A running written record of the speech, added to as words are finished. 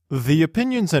The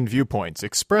opinions and viewpoints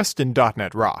expressed in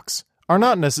 .NET Rocks are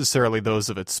not necessarily those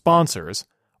of its sponsors,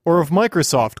 or of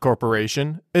Microsoft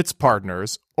Corporation, its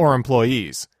partners, or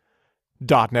employees.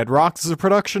 .NET Rocks is a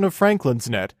production of Franklin's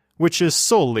Net, which is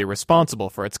solely responsible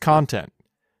for its content.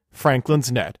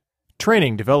 Franklin's Net,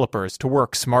 training developers to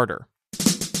work smarter.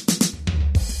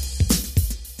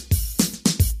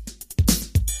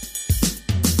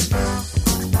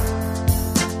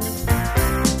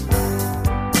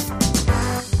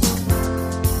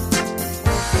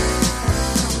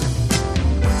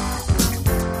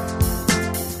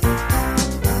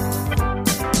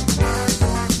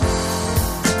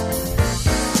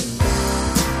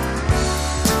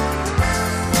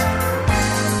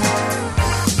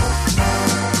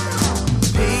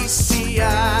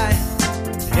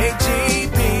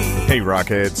 Hey,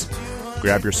 Rockheads,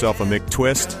 grab yourself a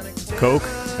McTwist, Coke,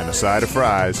 and a side of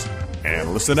fries,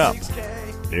 and listen up.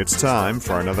 It's time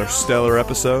for another stellar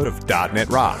episode of .NET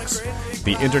Rocks,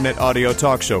 the internet audio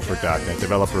talk show for .NET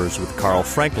developers with Carl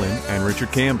Franklin and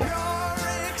Richard Campbell.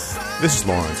 This is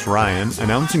Lawrence Ryan,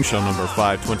 announcing show number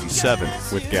 527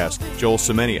 with guest Joel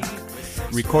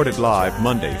Semeniuk, recorded live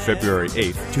Monday, February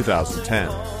 8th,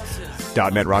 2010.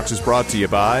 .NET Rocks is brought to you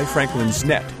by Franklin's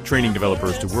Net, training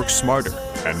developers to work smarter,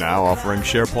 and now offering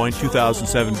SharePoint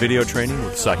 2007 video training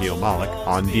with Sahil Malik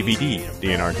on DVD,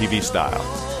 DNR TV style.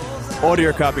 Order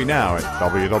your copy now at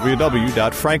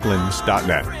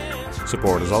www.franklins.net.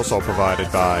 Support is also provided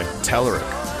by Telerik,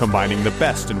 combining the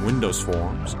best in Windows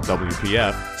Forms,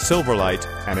 WPF, Silverlight,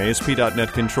 and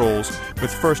ASP.NET controls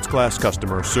with first-class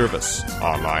customer service.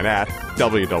 Online at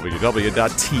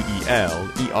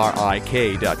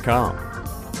www.telerik.com.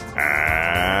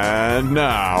 And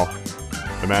now,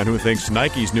 the man who thinks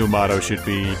Nike's new motto should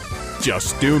be,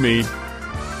 just do me,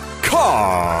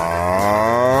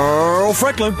 Carl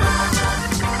Franklin.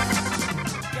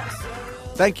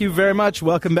 Thank you very much.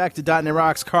 Welcome back to .NET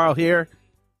Rocks. Carl here.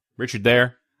 Richard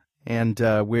there. And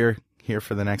we're here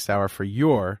for the next hour for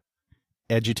your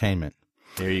edutainment.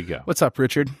 There you go. What's up,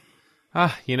 Richard?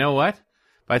 You know what?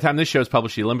 By the time this show's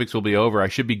published, the Olympics will be over. I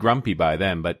should be grumpy by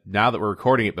then, but now that we're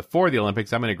recording it before the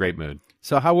Olympics, I'm in a great mood.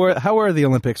 So how were the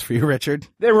Olympics for you, Richard?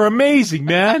 They were amazing,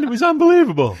 man. It was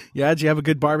unbelievable. Yeah, did you have a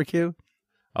good barbecue?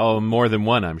 Oh, more than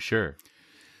one, I'm sure.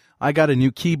 I got a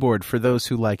new keyboard for those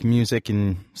who like music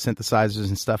and synthesizers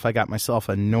and stuff. I got myself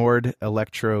a Nord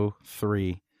Electro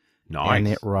 3. Nice. And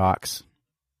it rocks.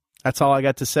 That's all I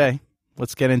got to say.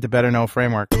 Let's get into Better Know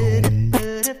Framework.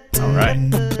 All right.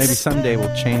 Maybe someday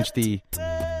we'll change the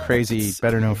crazy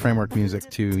Better Know Framework music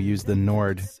to use the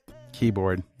Nord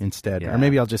keyboard instead. Yeah. Or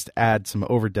maybe I'll just add some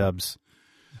overdubs.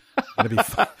 It'll be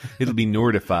fun. It'll be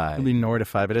Nordified. It'll be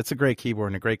Nordified, but it's a great keyboard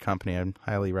and a great company. I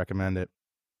highly recommend it.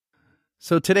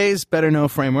 So today's Better Know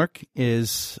Framework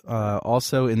is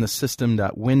also in the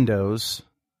system.windows,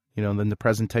 then the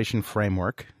presentation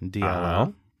framework,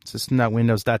 DLL,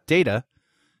 system.windows.data,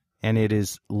 and it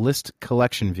is list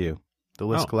collection view, the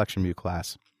list collection view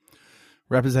class.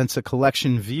 Represents a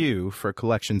collection view for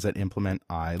collections that implement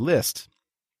iList.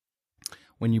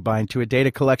 When you bind to a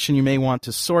data collection, you may want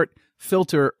to sort,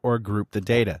 filter, or group the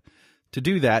data. To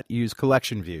do that, use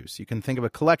collection views. You can think of a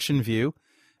collection view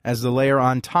as the layer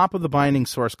on top of the binding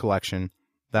source collection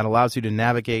that allows you to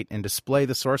navigate and display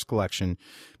the source collection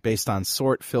based on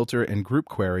sort, filter, and group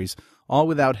queries, all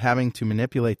without having to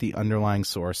manipulate the underlying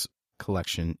source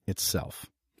collection itself.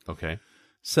 Okay.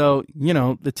 So,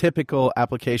 the typical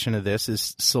application of this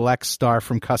is select star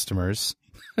from customers.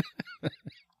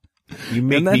 You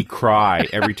make me cry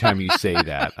every time you say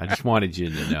that. I just wanted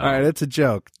you to know. All right, it's a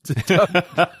joke.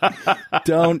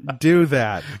 Don't do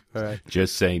that. All right.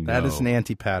 Just say no. That is an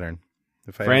anti-pattern.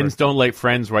 Friends don't let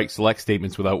friends write select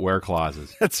statements without where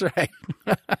clauses. That's right.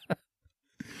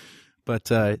 But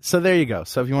so there you go.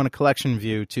 So if you want a collection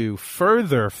view to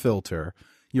further filter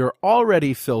your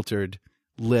already filtered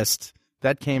list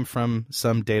that came from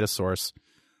some data source,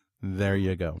 there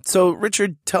you go. So,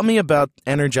 Richard, tell me about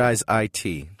Energize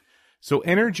IT. So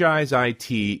Energize IT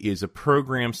is a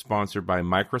program sponsored by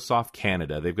Microsoft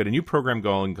Canada. They've got a new program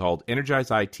going called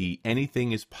Energize IT,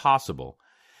 Anything is Possible.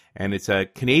 And it's a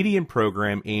Canadian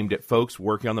program aimed at folks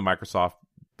working on the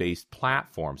Microsoft-based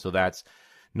platform. So that's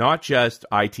not just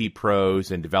IT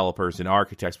pros and developers and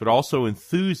architects, but also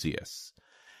enthusiasts.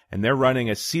 And they're running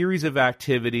a series of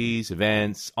activities,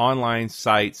 events, online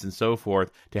sites, and so forth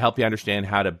to help you understand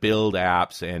how to build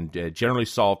apps and generally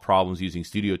solve problems using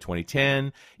Studio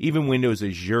 2010. Even Windows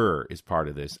Azure is part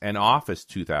of this, and Office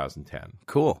 2010.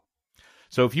 Cool.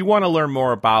 So if you want to learn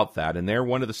more about that, and they're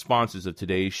one of the sponsors of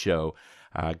today's show,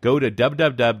 go to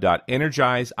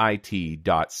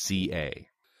www.energizeit.ca.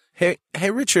 Hey,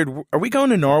 Richard, are we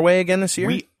going to Norway again this year?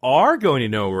 We are going to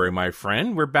Norway, my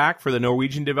friend. We're back for the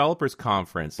Norwegian Developers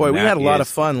Conference. Boy, we had a lot of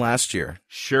fun last year.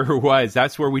 Sure was.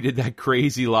 That's where we did that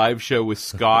crazy live show with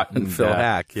Scott and Phil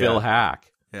Hack. Phil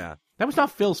Hack. Yeah. That was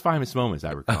not Phil's famous moments,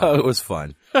 I recall. Oh, it was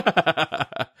fun.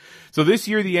 So this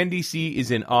year, the NDC is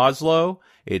in Oslo.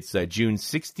 It's June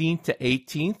 16th to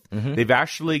 18th. Mm-hmm. They've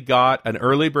actually got an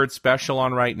early bird special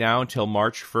on right now until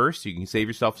March 1st. You can save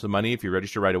yourself some money if you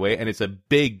register right away, and it's a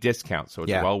big discount, so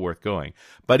it's well worth going.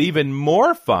 But even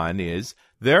more fun is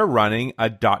they're running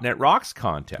a .NET Rocks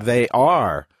contest. They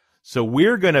are. So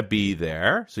we're going to be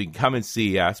there, so you can come and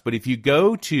see us. But if you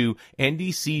go to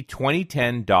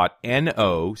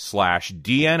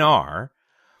ndc2010.no/DNR,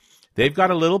 they've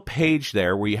got a little page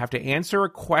there where you have to answer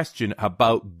a question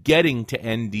about getting to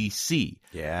NDC.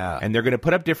 Yeah. And they're going to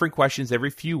put up different questions every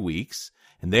few weeks,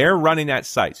 and they're running that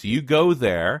site. So you go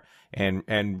there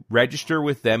and register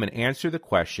with them and answer the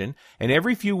question. And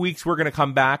every few weeks, we're going to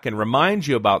come back and remind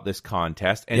you about this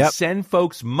contest and send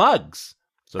folks mugs.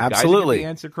 So absolutely, guys, get the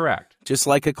answer correct. Just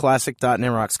like a classic .NET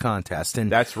Rocks contest. And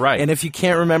that's right. And if you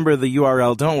can't remember the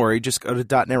URL, don't worry. Just go to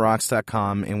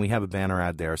 .NETRocks.com, and we have a banner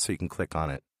ad there, so you can click on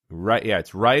it. Right, yeah,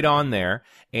 it's right on there.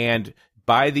 And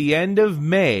by the end of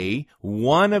May,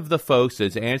 one of the folks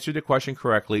that's answered the question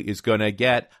correctly is going to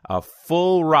get a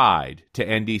full ride to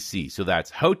NDC. So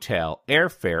that's hotel,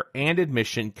 airfare, and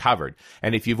admission covered.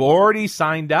 And if you've already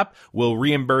signed up, we'll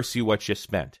reimburse you what you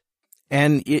spent.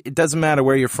 And it doesn't matter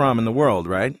where you're from in the world,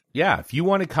 right? Yeah, if you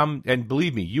want to come, and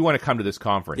believe me, you want to come to this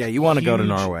conference. Yeah, you want to go to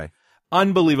Norway.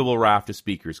 Unbelievable raft of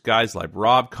speakers. Guys like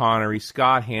Rob Connery,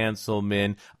 Scott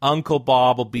Hanselman, Uncle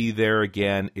Bob will be there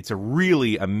again. It's a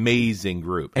really amazing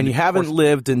group. And you haven't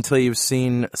lived until you've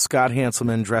seen Scott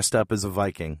Hanselman dressed up as a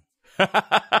Viking.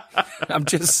 I'm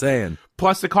just saying.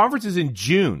 Plus, the conference is in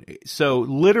June. So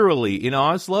literally in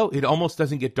Oslo, it almost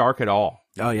doesn't get dark at all.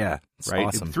 Oh, yeah. It's right?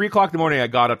 awesome. At 3 o'clock in the morning, I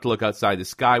got up to look outside. The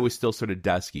sky was still sort of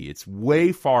dusky. It's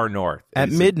way far north. At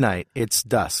midnight, it's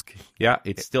dusk. Yeah,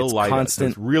 it's still light.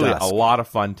 Constant so it's really dusk. a lot of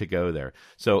fun to go there.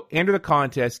 So enter the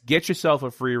contest, get yourself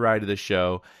a free ride to the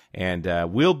show, and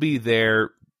we'll be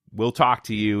there. We'll talk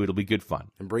to you. It'll be good fun.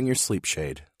 And bring your sleep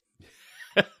shade.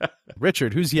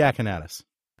 Richard, who's yakking at us?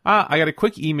 I got a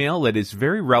quick email that is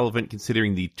very relevant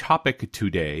considering the topic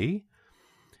today.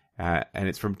 And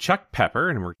it's from Chuck Pepper,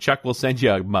 and Chuck will send you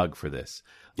a mug for this.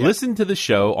 Yep. Listen to the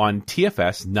show on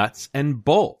TFS Nuts and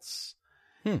Bolts.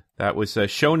 That was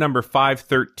show number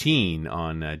 513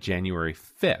 on January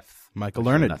 5th. Michael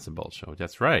Learned. Nuts and Bolts show.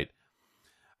 That's right.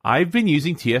 I've been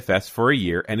using TFS for a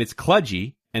year, and it's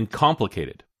kludgy and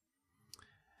complicated.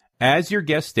 As your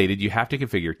guest stated, you have to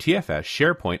configure TFS,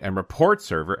 SharePoint, and report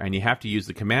server, and you have to use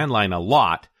the command line a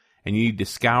lot, and you need to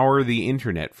scour the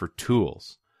internet for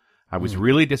tools. I was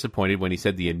really disappointed when he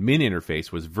said the admin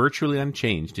interface was virtually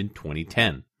unchanged in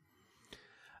 2010.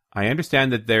 I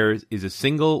understand that there is a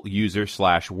single user /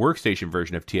 workstation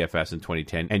version of TFS in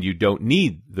 2010, and you don't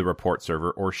need the report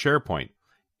server or SharePoint.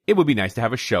 It would be nice to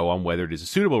have a show on whether it is a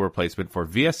suitable replacement for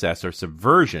VSS or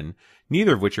Subversion,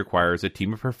 neither of which requires a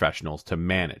team of professionals to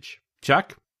manage.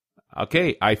 Chuck,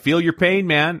 okay, I feel your pain,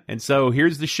 man, and so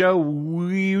here's the show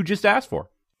you just asked for.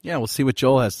 Yeah, we'll see what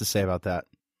Joel has to say about that.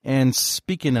 And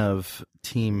speaking of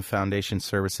Team Foundation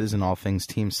Services and all things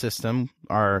Team System,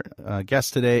 our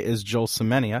guest today is Joel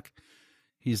Semeniuk.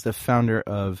 He's the founder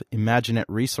of Imaginet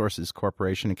Resources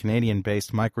Corporation, a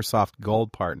Canadian-based Microsoft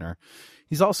Gold partner.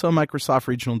 He's also a Microsoft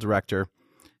Regional Director,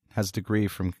 has a degree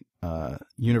from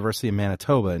University of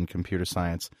Manitoba in computer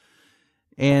science.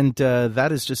 And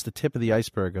that is just the tip of the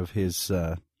iceberg of his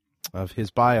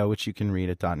bio, which you can read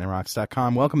at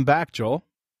 .NETRocks.com. Welcome back, Joel.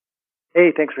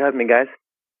 Hey, thanks for having me, guys.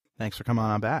 Thanks for coming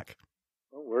on back.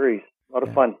 No worries. A lot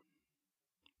of fun.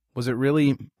 Was it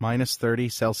really minus 30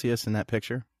 Celsius in that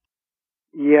picture?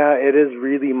 Yeah, it is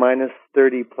really minus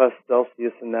 30 plus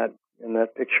Celsius in that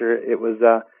picture. It was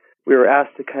we were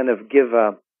asked to kind of give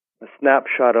a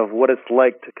snapshot of what it's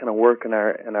like to kind of work in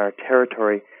our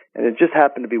territory, and it just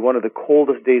happened to be one of the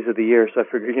coldest days of the year. So I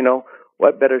figured,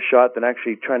 what better shot than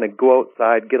actually trying to go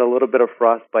outside, get a little bit of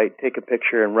frostbite, take a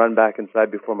picture, and run back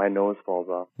inside before my nose falls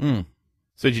off.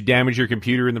 So did you damage your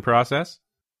computer in the process?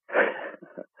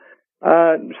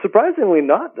 Surprisingly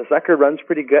not. The sucker runs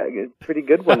pretty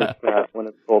good when it's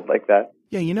cold like that.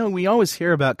 Yeah, we always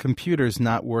hear about computers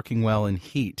not working well in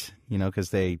heat, because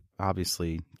they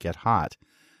obviously get hot.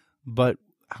 But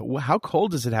how cold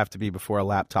does it have to be before a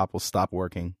laptop will stop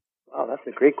working? Oh, that's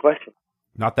a great question.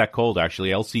 Not that cold, actually.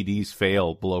 LCDs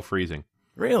fail below freezing.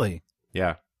 Really?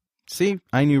 Yeah. See,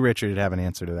 I knew Richard would have an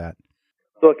answer to that.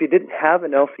 So if you didn't have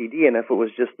an LCD and if it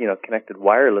was just, connected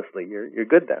wirelessly, you're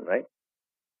good then, right?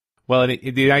 Well, and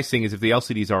the nice thing is if the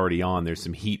LCD is already on, there's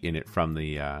some heat in it from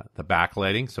the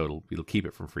backlighting, so it'll keep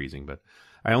it from freezing. But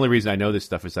the only reason I know this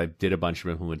stuff is I did a bunch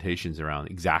of implementations around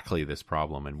exactly this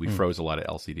problem, and we froze a lot of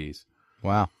LCDs.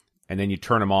 Wow. And then you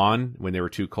turn them on when they were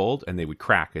too cold, and they would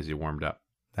crack as you warmed up.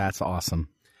 That's awesome.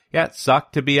 Yeah, it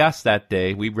sucked to be us that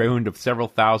day. We ruined several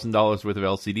 $1,000s worth of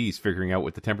LCDs figuring out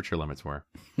what the temperature limits were.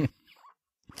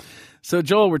 So,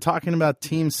 Joel, we're talking about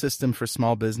Team System for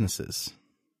small businesses.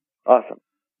 Awesome.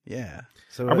 Yeah.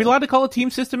 So, Are we allowed to call it Team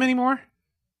System anymore?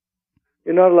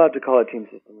 You're not allowed to call it Team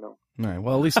System, no. All right.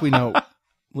 Well, at least we know. At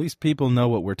least people know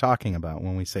what we're talking about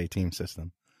when we say Team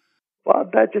System. Well,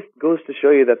 that just goes to show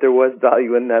you that there was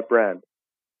value in that brand.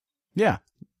 Yeah.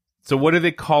 So what are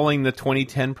they calling the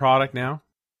 2010 product now?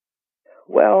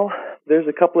 Well, there's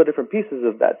a couple of different pieces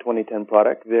of that 2010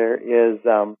 product. There is,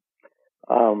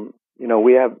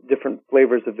 we have different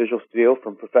flavors of Visual Studio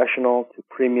from professional to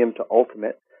premium to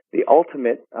ultimate. The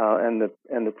ultimate and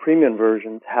the premium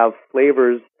versions have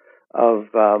flavors of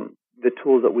the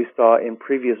tools that we saw in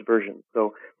previous versions.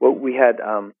 So what we had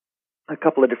a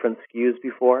couple of different SKUs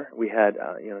before. We had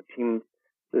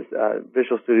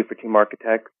Visual Studio for team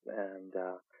architects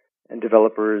and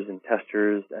developers and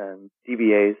testers and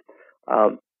DBAs.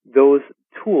 Those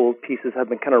tool pieces have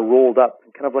been kind of rolled up,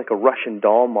 kind of like a Russian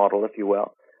doll model, if you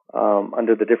will,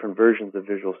 under the different versions of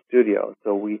Visual Studio.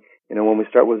 So when we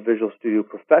start with Visual Studio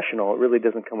Professional, it really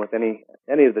doesn't come with any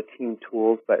of the team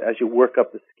tools, but as you work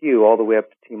up the SKU all the way up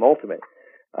to Team Ultimate,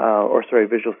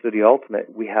 Visual Studio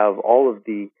Ultimate, we have all of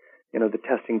the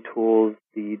testing tools,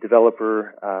 the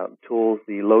developer tools,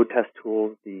 the load test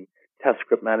tools, the test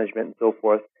script management, and so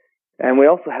forth. And we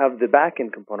also have the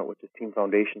back-end component, which is Team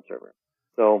Foundation Server.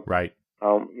 So right.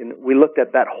 We looked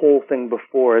at that whole thing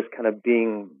before as kind of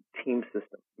being team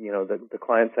system, the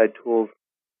client-side tools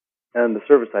and the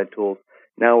server-side tools.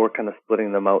 Now we're kind of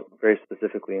splitting them out very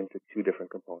specifically into two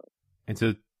different components. And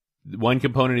so one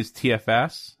component is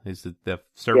TFS, is the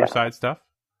server-side stuff?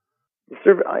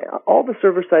 All the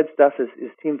server-side stuff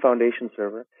is Team Foundation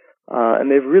Server,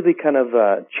 and they've really kind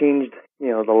of changed,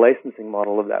 the licensing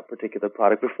model of that particular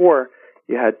product. Before,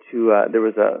 you had to there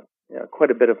was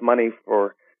quite a bit of money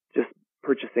for just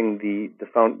purchasing the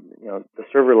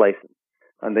server license,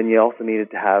 and then you also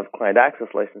needed to have client access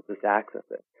licenses to access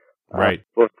it. Right.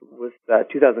 But with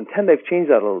 2010, they've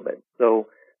changed that a little bit, so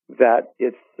that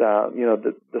it's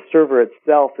the server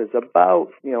itself is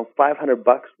about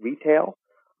 $500 retail.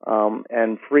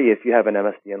 And free if you have an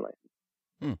MSDN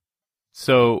license.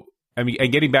 So, and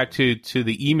getting back to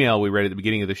the email we read at the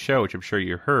beginning of the show, which I'm sure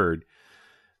you heard,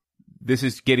 this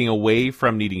is getting away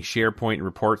from needing SharePoint and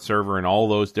report server and all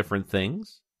those different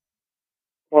things?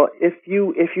 Well, if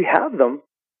you have them,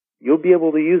 you'll be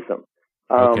able to use them.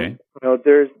 Okay.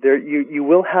 You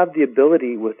will have the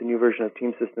ability with the new version of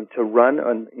Team System to run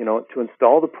to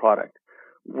install the product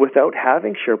without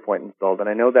having SharePoint installed. And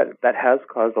I know that has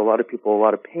caused a lot of people a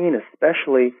lot of pain,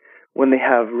 especially when they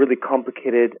have really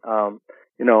complicated,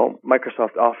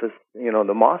 Microsoft Office,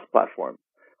 the MOS platform.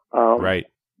 Right.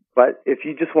 But if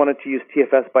you just wanted to use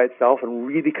TFS by itself and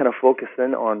really kind of focus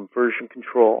in on version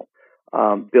control,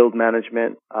 build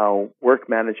management, work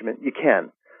management, you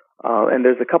can. And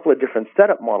there's a couple of different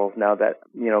setup models now that,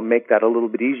 make that a little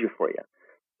bit easier for you.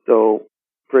 So,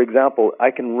 for example,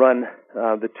 I can run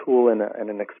the tool in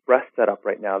an express setup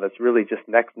right now that's really just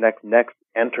next,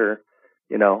 enter.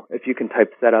 If you can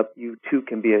type setup, you too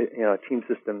can be a Team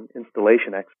System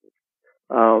installation expert.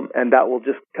 And that will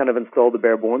just kind of install the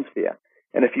bare bones for you.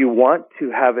 And if you want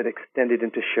to have it extended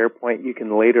into SharePoint, you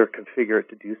can later configure it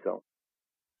to do so.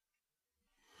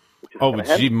 Oh, it's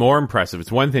even more impressive.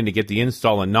 It's one thing to get the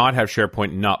install and not have SharePoint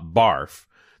and not barf.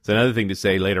 It's another thing to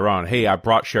say later on, hey, I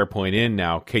brought SharePoint in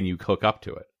now. Can you hook up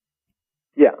to it?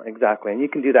 Yeah, exactly. And you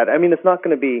can do that. I mean, it's not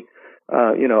going to be,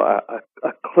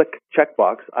 a click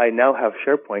checkbox. I now have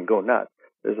SharePoint, go nuts.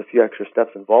 There's a few extra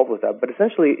steps involved with that. But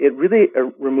essentially, it really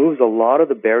removes a lot of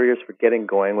the barriers for getting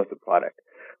going with the product.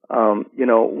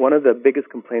 One of the biggest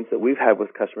complaints that we've had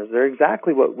with customers, they're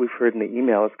exactly what we've heard in the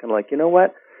email. It's kind of like, you know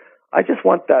what? I just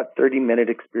want that 30-minute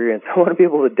experience. I want to be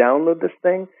able to download this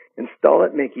thing, install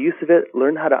it, make use of it,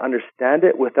 learn how to understand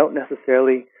it without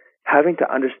necessarily having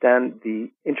to understand the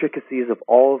intricacies of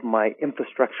all of my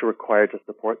infrastructure required to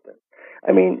support this.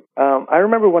 I mean, I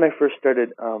remember when I first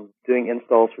started doing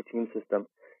installs for Team System,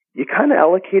 you kind of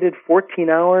allocated 14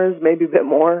 hours, maybe a bit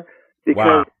more,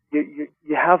 because you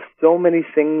have so many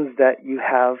things that you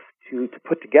have to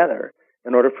put together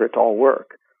in order for it to all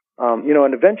work.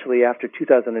 And eventually, after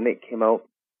 2008 came out,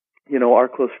 our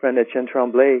close friend Etienne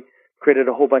Tremblay created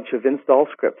a whole bunch of install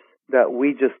scripts that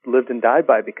we just lived and died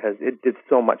by because it did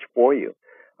so much for you.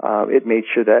 It made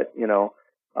sure that,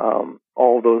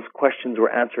 all those questions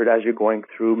were answered as you're going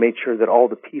through, made sure that all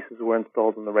the pieces were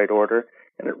installed in the right order,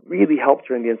 and it really helped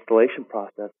during the installation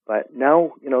process. But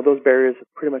now, those barriers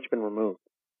have pretty much been removed.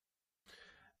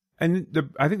 And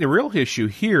I think the real issue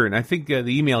here, and I think the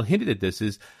email hinted at this,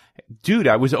 is, dude,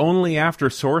 I was only after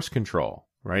source control,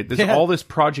 right? There's all this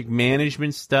project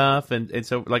management stuff, and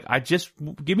so, I just,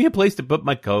 give me a place to put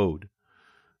my code.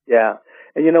 Yeah.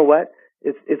 And you know what?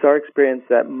 It's our experience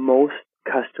that most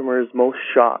customers, most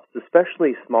shops,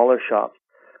 especially smaller shops,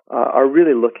 are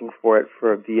really looking for it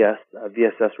for a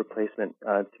VSS replacement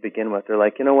to begin with. They're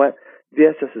like, you know what?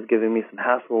 VSS is giving me some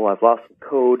hassle. I've lost some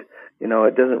code.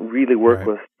 It doesn't really work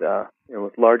with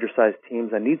larger sized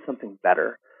teams. I need something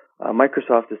better.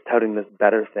 Microsoft is touting this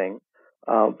better thing,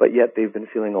 but yet they've been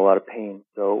feeling a lot of pain.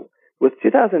 So with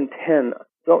 2010,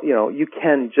 you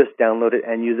can just download it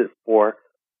and use it for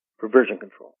version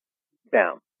control.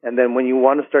 Bam. And then when you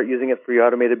want to start using it for your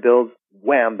automated builds,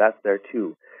 wham, that's there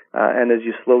too. And as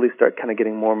you slowly start kind of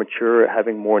getting more mature,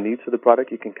 having more needs for the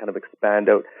product, you can kind of expand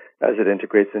out as it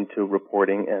integrates into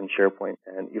reporting and SharePoint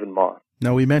and even Moz.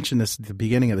 Now, we mentioned this at the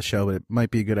beginning of the show, but it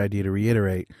might be a good idea to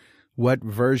reiterate. What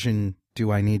version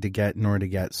do I need to get in order to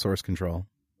get source control?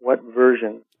 What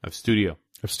version? Of Studio.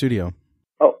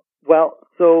 Oh, well,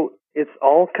 so it's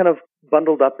all kind of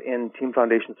bundled up in Team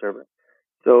Foundation Server.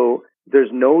 So there's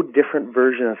no different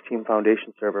version of Team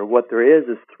Foundation Server. What there is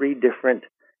 3 different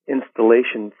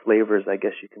installation flavors, I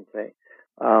guess you can say.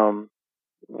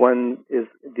 One is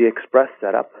the Express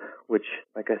setup, which,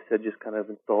 like I said, just kind of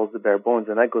installs the bare bones,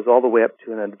 and that goes all the way up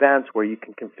to an advanced where you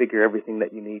can configure everything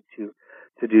that you need to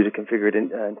do to configure it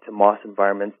into Moz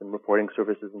environments and reporting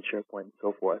services and SharePoint and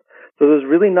so forth. So there's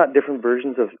really not different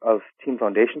versions of Team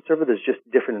Foundation Server. There's just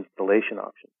different installation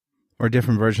options. Or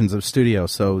different versions of Studio.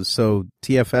 So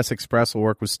TFS Express will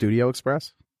work with Studio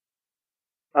Express?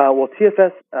 Well,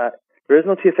 TFS, there is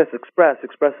no TFS Express.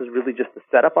 Express is really just a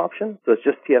setup option. So it's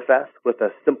just TFS with a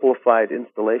simplified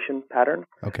installation pattern.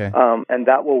 Okay. And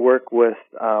that will work with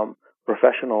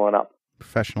Professional and up.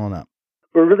 Professional and up.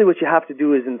 But really what you have to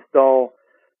do is install,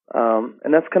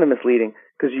 and that's kind of misleading,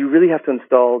 because you really have to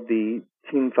install the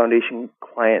Team Foundation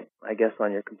client, I guess,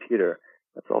 on your computer.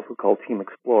 That's also called Team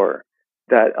Explorer.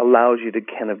 That allows you to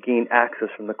kind of gain access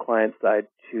from the client side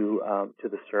to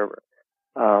the server.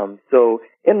 So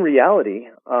in reality,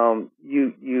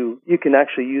 you can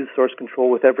actually use source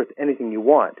control with anything you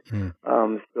want.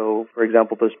 So for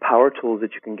example, there's power tools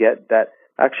that you can get that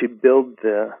actually build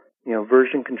the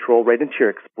version control right into your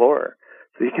Explorer.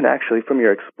 So you can actually from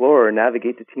your Explorer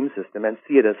navigate the team system and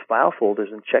see it as file folders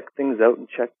and check things out and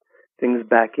check things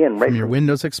back in. From your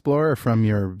Windows Explorer or from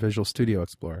your Visual Studio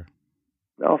Explorer?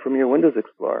 No, from your Windows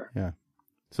Explorer. Yeah.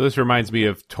 So this reminds me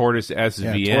of Tortoise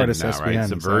SVN Tortoise now, SVN, right?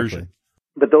 It's a version. Exactly.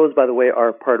 But those, by the way,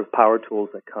 are part of power tools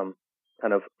that come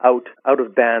kind of out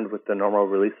of band with the normal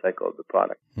release cycle of the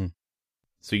product.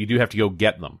 So you do have to go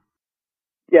get them.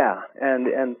 Yeah,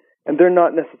 and they're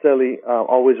not necessarily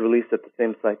always released at the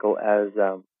same cycle as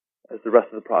the rest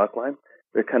of the product line.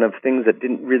 They're kind of things that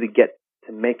didn't really get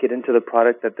to make it into the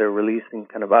product that they're releasing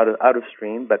kind of out of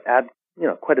stream, but add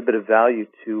quite a bit of value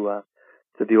to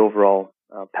the overall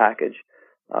package.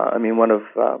 I mean, one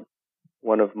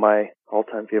of my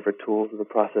all-time favorite tools is the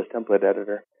Process Template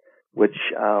Editor, which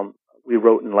we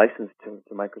wrote and licensed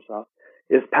to Microsoft,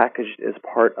 is packaged as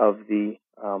part of the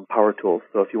Power Tools.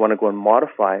 So if you want to go and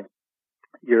modify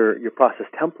your process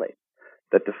template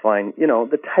that define,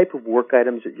 the type of work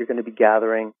items that you're going to be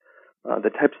gathering,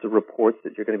 the types of reports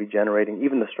that you're going to be generating,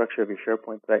 even the structure of your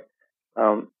SharePoint site,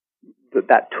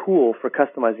 that tool for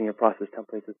customizing your process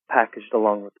templates is packaged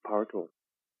along with the Power Tools.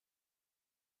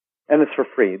 And it's for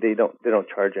free. They don't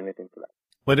charge anything for that.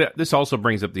 But this also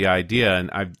brings up the idea,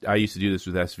 and I used to do this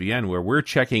with SVN, where we're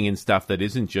checking in stuff that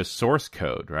isn't just source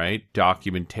code, right?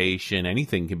 Documentation,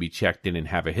 anything can be checked in and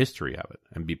have a history of it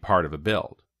and be part of a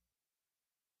build.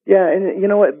 Yeah, and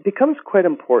it becomes quite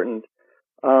important,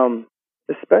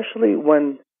 especially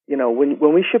when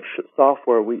we ship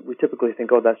software, we typically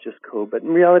think, oh, that's just code. But in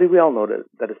reality, we all know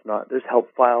that it's not. There's help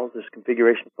files, there's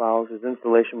configuration files, there's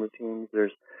installation routines,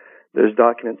 there's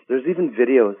documents, there's even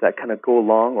videos that kind of go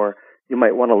along, or you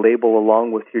might want to label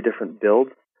along with your different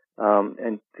builds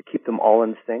and to keep them all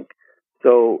in sync.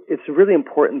 So it's really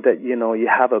important that you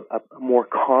have a more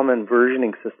common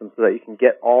versioning system so that you can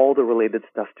get all the related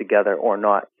stuff together or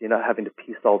not. You're not having to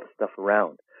piece all the stuff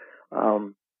around.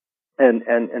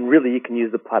 And really you can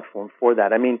use the platform for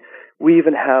that. I mean, we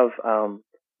even have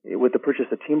with the purchase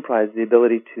of TeamPrize the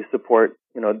ability to support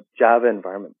Java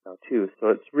environments now too. So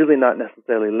it's really not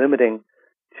necessarily limiting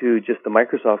to just the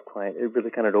Microsoft client. It really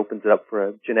kind of opens it up for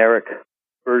a generic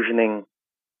versioning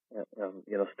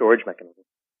storage mechanism.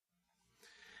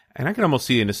 And I can almost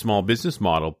see in a small business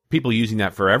model, people using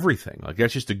that for everything. Like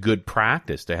that's just a good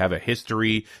practice to have a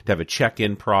history, to have a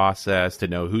check-in process, to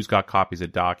know who's got copies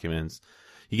of documents.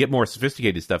 You get more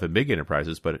sophisticated stuff in big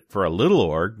enterprises, but for a little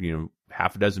org,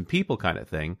 half a dozen people kind of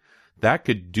thing, that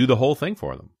could do the whole thing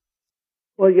for them.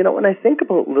 Well, when I think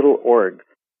about little orgs,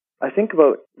 I think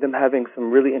about them having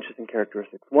some really interesting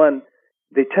characteristics. One,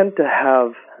 they tend to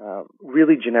have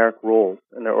really generic roles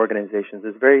in their organizations.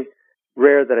 It's very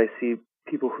rare that I see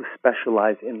people who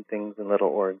specialize in things in little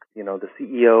orgs. The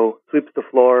CEO sweeps the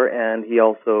floor and he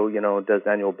also, does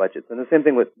annual budgets. And the same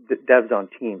thing with devs on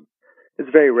teams. It's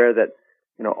very rare that,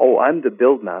 I'm the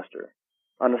build master.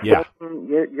 On a small team,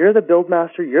 you're the build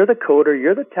master, you're the coder,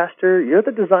 you're the tester, you're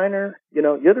the designer,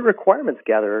 you're the requirements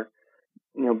gatherer,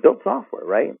 build software,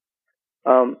 right?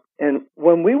 And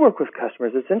when we work with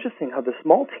customers, it's interesting how the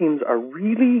small teams are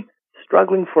really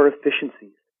struggling for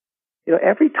efficiencies.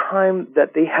 Every time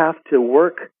that they have to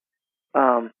work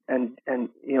and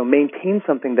maintain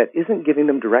something that isn't giving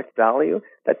them direct value,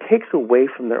 that takes away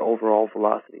from their overall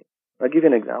velocity. I'll give you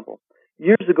an example.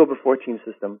 Years ago, before Team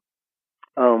System,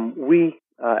 we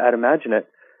at Imaginet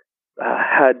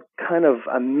had kind of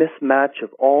a mismatch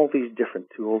of all these different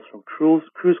tools, from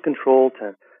cruise control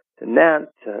to NANT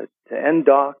to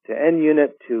NDoc to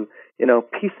NUnit to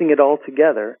piecing it all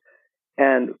together,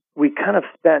 and we kind of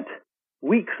spent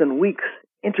weeks and weeks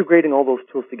integrating all those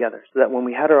tools together so that when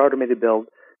we had our automated build,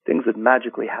 things would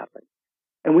magically happen.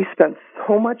 And we spent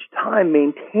so much time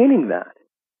maintaining that,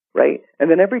 right? And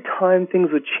then every time things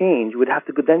would change, we'd have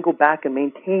to then go back and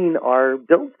maintain our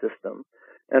build system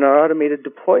and our automated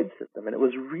deployed system. And it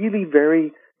was really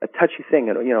very a touchy thing.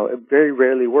 And, it very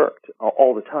rarely worked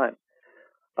all the time.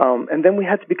 And then we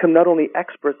had to become not only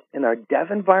experts in our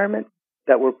dev environment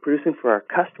that we're producing for our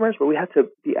customers, but we had to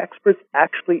be experts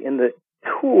actually in the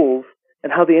tools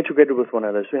and how they integrated with one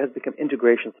another. So we had to become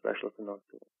integration specialists in those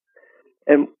tools.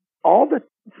 And all the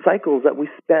cycles that we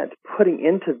spent putting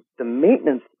into the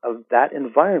maintenance of that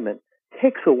environment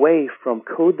takes away from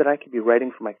code that I could be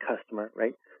writing for my customer,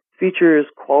 right? Features,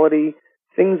 quality,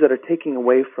 things that are taking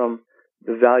away from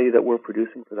the value that we're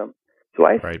producing for them. So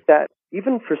I think that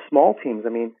even for small teams,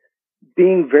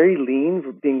 being very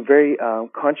lean, being very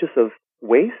conscious of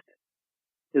waste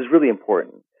is really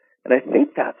important. And I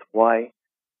think that's why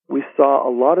we saw a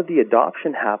lot of the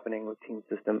adoption happening with Team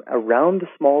System around the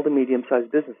small to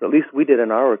medium-sized business. At least we did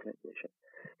in our organization,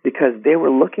 because they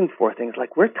were looking for things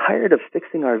like, we're tired of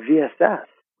fixing our VSS,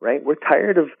 right? We're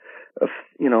tired of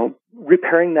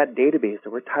repairing that database,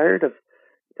 or we're tired of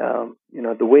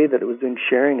the way that it was doing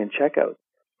sharing and checkout.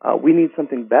 We need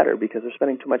something better because we're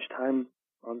spending too much time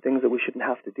on things that we shouldn't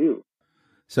have to do.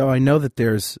 So I know that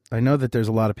there's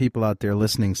a lot of people out there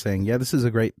listening saying, yeah, this is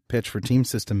a great pitch for Team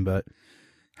System, but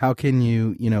how can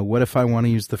you, what if I want to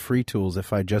use the free tools?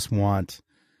 If I just want,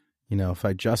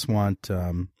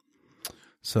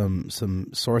 some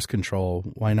source control,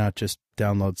 why not just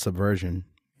download Subversion?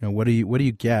 What do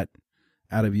you get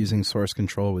out of using source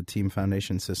control with Team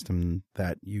Foundation System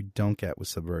that you don't get with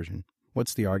Subversion?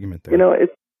 What's the argument there?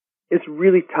 It's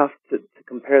really tough to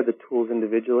compare the tools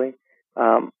individually.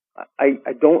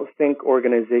 I don't think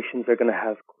organizations are going to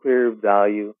have clear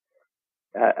value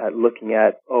at looking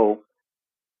at,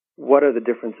 what are the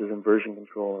differences in version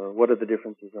control, or what are the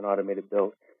differences in automated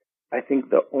build. I think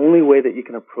the only way that you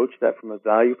can approach that from a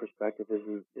value perspective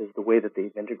is the way that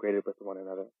they've integrated with one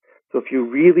another. So if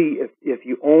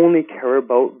you only care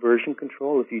about version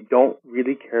control, if you don't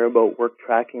really care about work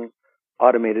tracking,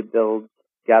 automated builds,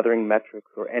 gathering metrics,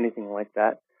 or anything like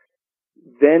that,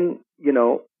 then,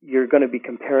 you're going to be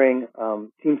comparing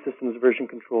Team System's version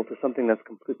control to something that's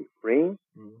completely free.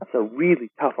 Mm-hmm. That's a really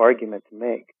tough argument to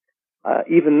make.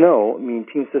 Even though,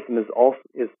 Team System is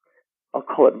I'll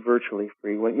call it virtually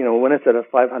free. When it's at a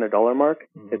 $500 mark,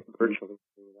 mm-hmm. It's virtually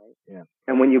free, right? Yeah.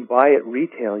 And when you buy it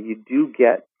retail, you do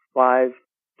get 5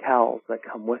 CALs that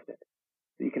come with it.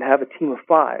 So you can have a team of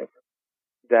 5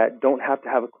 that don't have to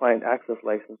have a client access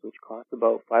license, which costs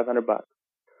about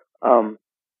 $500,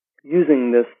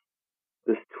 using this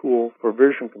tool for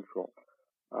version control.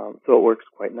 So it works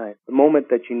quite nice. The moment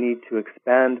that you need to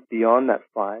expand beyond that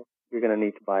 5, you're going to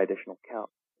need to buy additional CALs,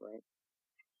 right?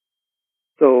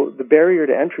 So the barrier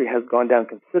to entry has gone down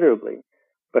considerably.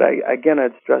 But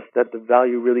I'd stress that the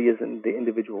value really isn't the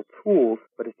individual tools,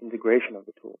 but it's integration of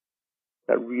the tools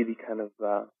that really kind of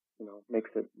makes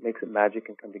it magic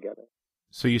and come together.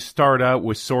 So you start out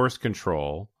with source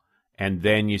control, and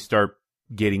then you start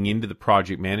getting into the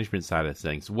project management side of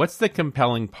things. What's the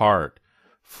compelling part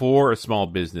for a small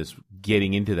business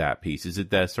getting into that piece? Is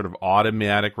it the sort of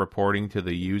automatic reporting to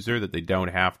the user that they don't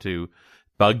have to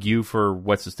bug you for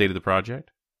what's the state of the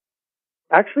project?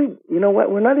 Actually, you know what?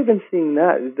 We're not even seeing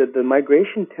that. The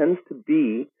migration tends to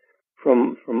be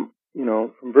from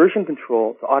version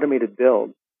control to automated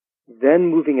build, then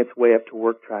moving its way up to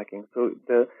work tracking.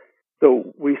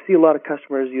 So we see a lot of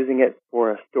customers using it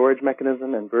for a storage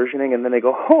mechanism and versioning, and then they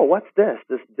go, oh, what's this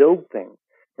build thing?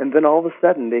 And then all of a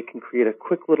sudden they can create a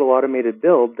quick little automated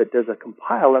build that does a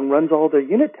compile and runs all their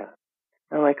unit tests.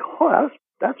 And I'm like, oh,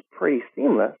 that's pretty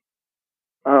seamless.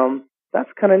 That's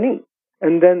kind of neat.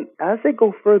 And then as they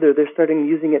go further, they're starting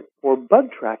using it for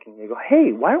bug tracking. They go,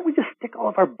 hey, why don't we just stick all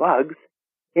of our bugs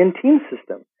in Team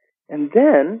System? And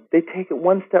then they take it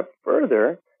one step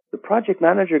further. The project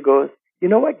manager goes, you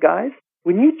know what, guys?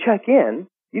 When you check in,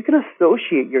 you can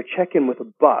associate your check-in with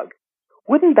a bug.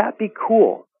 Wouldn't that be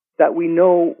cool that we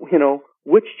know,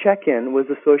 which check-in was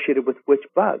associated with which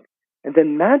bug? And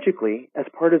then magically, as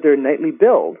part of their nightly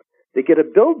build, they get a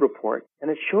build report, and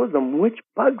it shows them which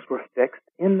bugs were fixed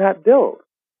in that build.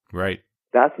 Right.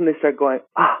 That's when they start going,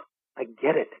 I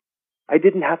get it. I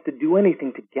didn't have to do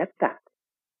anything to get that.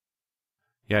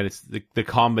 Yeah, it's the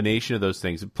combination of those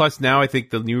things. Plus, now I think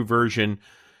the new version,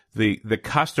 the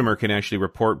customer can actually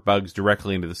report bugs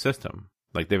directly into the system.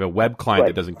 Like they have a web client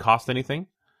that doesn't cost anything.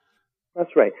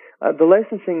 That's right. The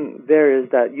licensing there is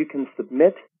that you can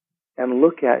submit and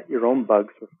look at your own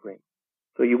bugs for free.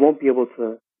 So you won't be able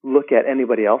to look at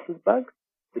anybody else's bugs.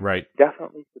 Right.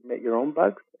 Definitely submit your own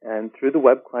bugs and through the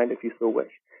web client if you so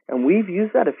wish. And we've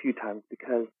used that a few times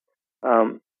because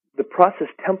the process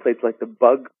templates, like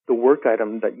the work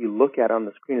item that you look at on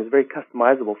the screen, is very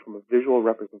customizable from a visual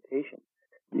representation.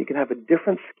 And you can have a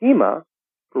different schema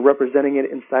for representing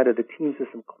it inside of the Team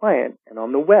System client and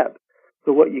on the web.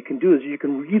 So what you can do is you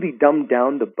can really dumb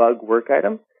down the bug work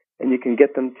item, and you can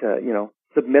get them to,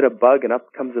 submit a bug, and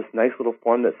up comes this nice little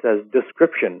form that says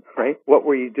description, right? What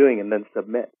were you doing? And then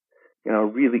submit. A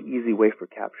really easy way for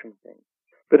capturing things.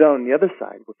 But on the other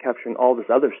side, we're capturing all this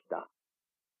other stuff.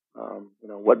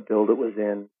 What build it was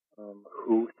in,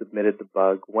 who submitted the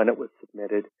bug, when it was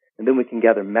submitted, and then we can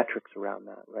gather metrics around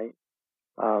that, right?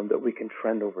 That we can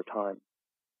trend over time.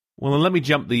 Well, then let me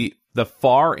jump the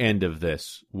far end of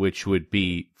this, which would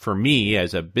be, for me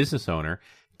as a business owner,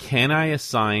 can I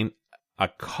assign a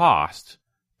cost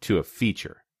to a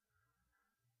feature?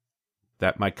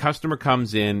 That my customer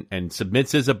comes in and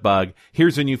submits as a bug,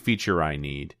 here's a new feature I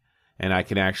need. And I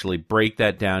can actually break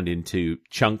that down into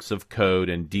chunks of code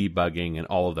and debugging and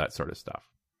all of that sort of stuff.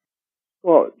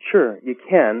 Well, sure, you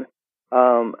can.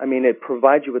 It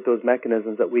provides you with those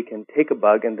mechanisms that we can take a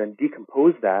bug and then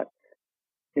decompose that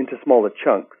into smaller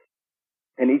chunks.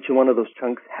 And each one of those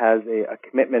chunks has a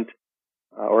commitment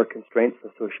or constraints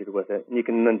associated with it. And you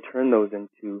can then turn those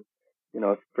into,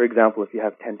 for example, if you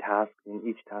have 10 tasks and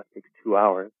each task takes 2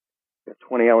 hours, you have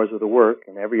 20 hours worth of work,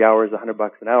 and every hour is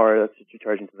 $100 an hour. That's what you're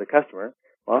charging to the customer.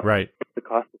 Well, right. What's the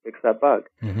cost to fix that bug?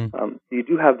 Mm-hmm. So you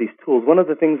do have these tools. One of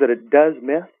the things that it does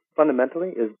miss fundamentally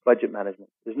is budget management.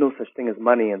 There's no such thing as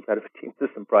money inside of a Team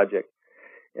System project,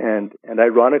 and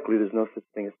ironically, there's no such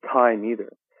thing as time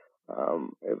either,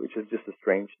 which is just a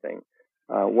strange thing.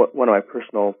 One of my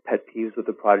personal pet peeves with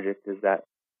the project is that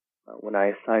when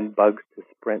I assign bugs to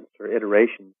sprints or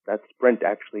iterations, that sprint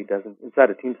actually doesn't,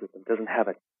 inside a Team System, doesn't have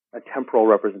a temporal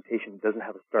representation. It doesn't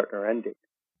have a start or end date.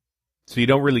 So you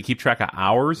don't really keep track of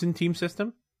hours in Team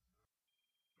System?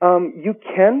 You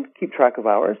can keep track of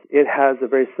hours. It has a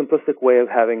very simplistic way of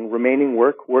having remaining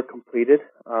work completed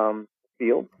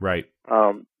field. Right.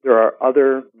 There are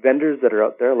other vendors that are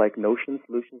out there, like Notion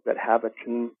Solutions, that have a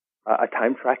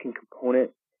time tracking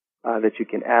component that you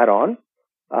can add on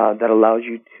that allows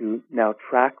you to now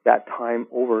track that time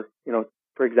over,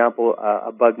 for example,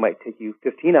 a bug might take you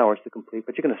 15 hours to complete,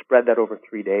 but you're going to spread that over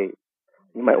 3 days.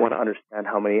 You might want to understand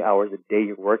how many hours a day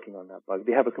you're working on that bug.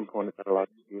 They have a component that allows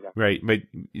you to do that. Right.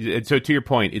 But so to your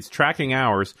point, it's tracking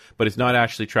hours, but it's not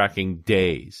actually tracking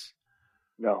days.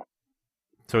 No.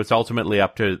 So it's ultimately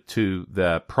up to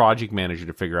the project manager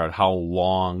to figure out how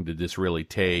long did this really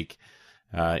take,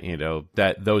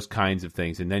 those kinds of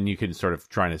things. And then you can sort of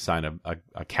try and assign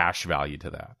a cash value to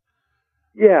that.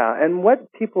 Yeah, and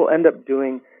what people end up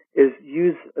doing is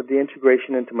use the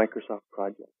integration into Microsoft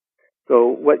Project. So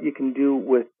what you can do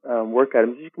with work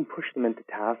items is you can push them into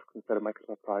tasks instead of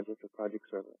Microsoft Project or Project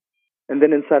Server. And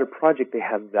then inside a project, they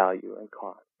have value and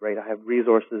cost, right? I have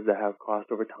resources that have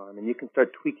cost over time, and you can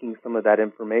start tweaking some of that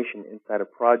information inside a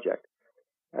project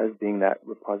as being that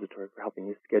repository for helping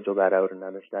you schedule that out and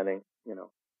understanding,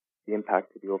 the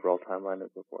impact of the overall timeline and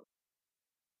so forth.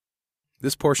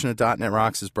 This portion of .NET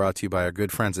Rocks is brought to you by our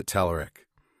good friends at Telerik.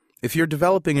 If you're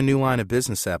developing a new line of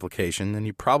business application, then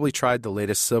you probably tried the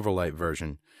latest Silverlight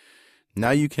version.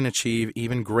 Now you can achieve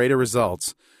even greater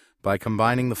results by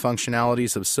combining the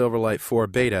functionalities of Silverlight 4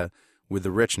 Beta with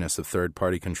the richness of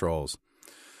third-party controls.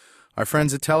 Our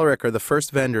friends at Telerik are the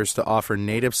first vendors to offer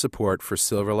native support for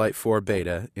Silverlight 4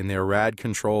 Beta in their RAD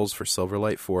controls for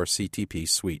Silverlight 4 CTP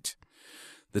suite.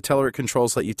 The Telerik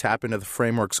controls let you tap into the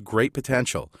framework's great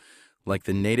potential, like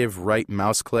the native right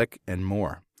mouse click and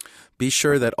more. Be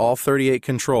sure that all 38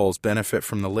 controls benefit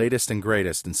from the latest and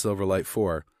greatest in Silverlight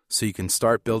 4, so you can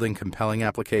start building compelling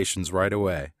applications right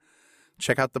away.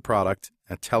 Check out the product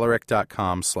at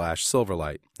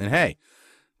telerik.com/silverlight. And hey,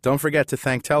 don't forget to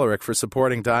thank Telerik for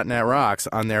supporting .NET Rocks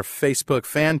on their Facebook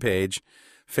fan page,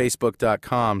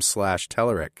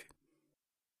 facebook.com/Telerik.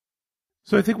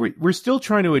 So I think we're still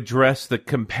trying to address the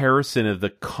comparison of the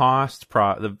cost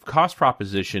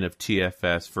proposition of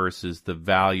TFS versus the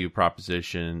value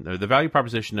proposition, or the value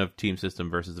proposition of Team System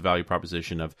versus the value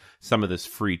proposition of some of this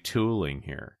free tooling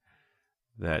here.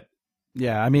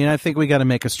 Yeah, I mean, I think we got to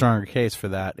make a stronger case for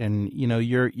that. And,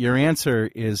 your answer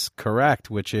is correct,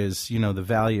 which is, the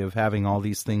value of having all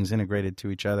these things integrated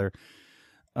to each other,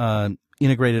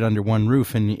 integrated under one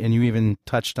roof. And you even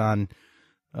touched on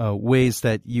ways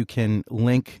that you can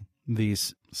link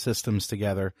these systems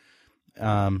together.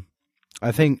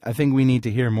 I think we need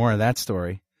to hear more of that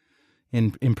story,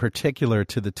 in particular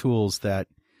to the tools that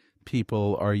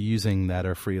people are using that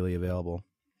are freely available.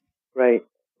 Right.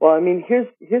 Well, I mean, here's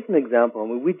an example. I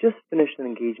mean, we just finished an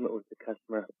engagement with the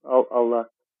customer. I'll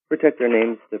protect their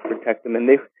names to protect them. And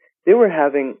they were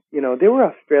having, they were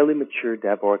a fairly mature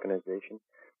dev organization.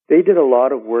 They did a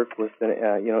lot of work with,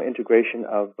 integration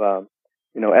of,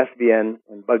 SVN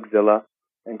and Bugzilla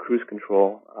and Cruise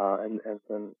Control and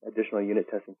some additional unit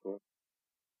testing tools.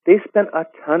 They spent a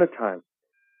ton of time,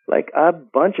 like a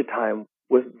bunch of time,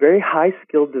 with very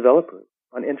high-skilled developers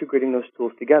on integrating those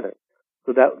tools together,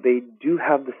 so that they do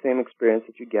have the same experience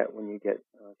that you get when you get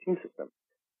Team System.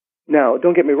 Now,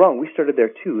 don't get me wrong, we started there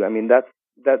too. I mean, that's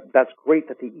great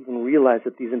that they even realize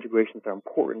that these integrations are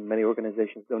important. Many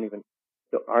organizations aren't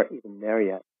even there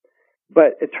yet.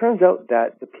 But it turns out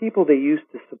that the people they used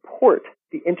to support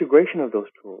the integration of those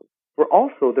tools were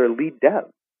also their lead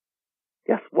devs.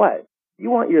 Guess what? You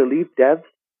want your lead devs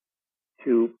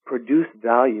to produce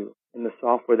value in the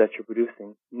software that you're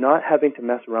producing, not having to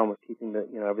mess around with keeping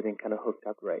everything kind of hooked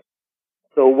up right.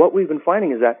 So what we've been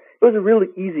finding is that it was a really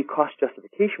easy cost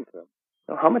justification for them.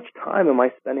 Now, how much time am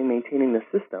I spending maintaining the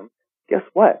system? Guess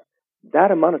what?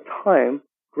 That amount of time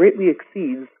greatly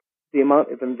exceeds the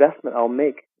amount of investment I'll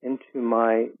make into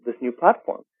this new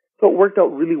platform. So it worked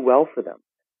out really well for them.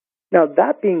 Now,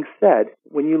 that being said,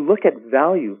 when you look at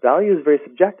value is very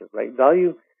subjective, right?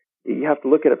 Value, you have to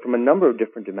look at it from a number of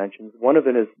different dimensions. One of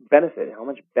it is benefit. How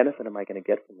much benefit am I going to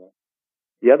get from this?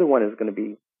 The other one is going to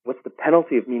be, what's the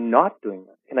penalty of me not doing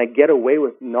this? Can I get away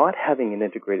with not having an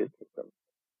integrated system?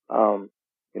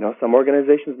 Some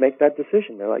organizations make that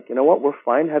decision. They're like, you know what, we're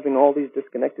fine having all these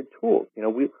disconnected tools.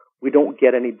 We don't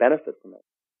get any benefit from it.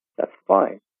 That's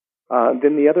fine.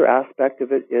 Then the other aspect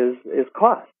of it is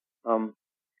cost.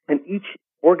 And each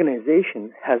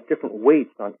organization has different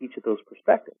weights on each of those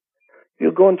perspectives. If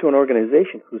you go into an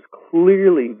organization who's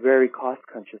clearly very cost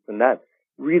conscious and that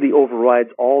really overrides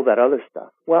all that other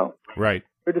stuff, well, right,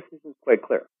 their decision is quite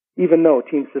clear. Even though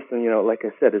Team System, like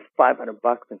I said, is $500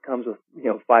 and comes with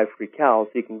 5 free cows,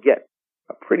 you can get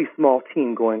a pretty small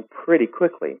team going pretty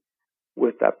quickly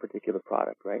with that particular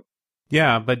product, right?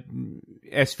 Yeah, but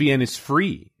SVN is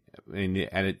free, and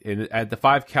at the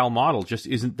 5 cal model just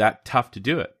isn't that tough to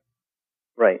do it.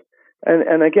 Right.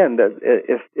 And again,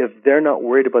 if they're not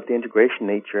worried about the integration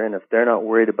nature, and if they're not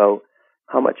worried about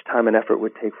how much time and effort it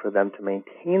would take for them to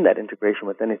maintain that integration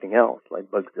with anything else,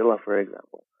 like Bugzilla, for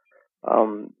example,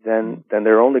 then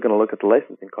they're only going to look at the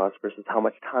licensing costs versus how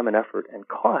much time and effort and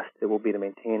cost it will be to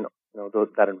maintain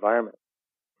that environment.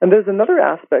 And there's another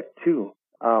aspect too.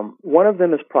 One of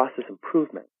them is process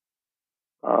improvement.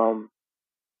 Small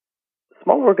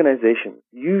organizations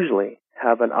usually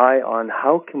have an eye on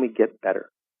how can we get better.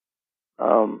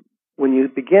 When you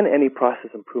begin any process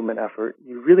improvement effort,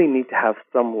 you really need to have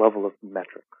some level of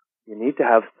metrics. You need to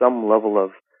have some level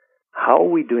of how are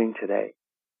we doing today,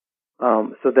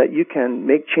 so that you can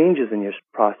make changes in your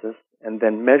process and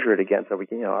then measure it against.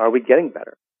 Are we getting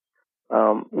better?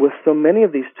 With so many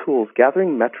of these tools,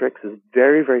 gathering metrics is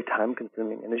very, very time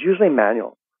consuming and is usually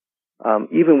manual.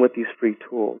 Even with these free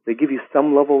tools, they give you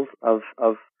some levels of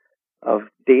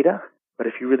data. But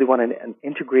if you really want an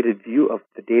integrated view of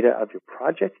the data of your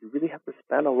project, you really have to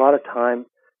spend a lot of time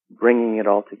bringing it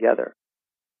all together.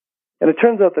 And it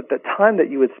turns out that the time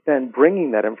that you would spend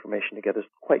bringing that information together is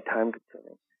quite time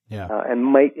consuming. Yeah. And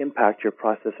might impact your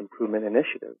process improvement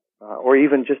initiative, or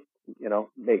even just,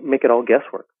 make it all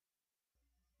guesswork.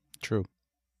 True.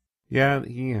 Yeah.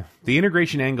 The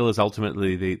integration angle is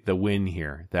ultimately the win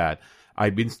here. That I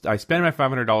spend my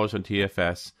 $500 on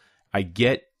TFS. I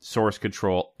get source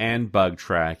control and bug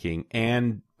tracking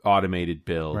and automated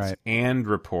builds and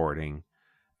reporting,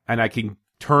 and I can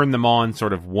turn them on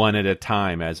sort of one at a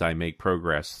time as I make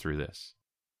progress through this.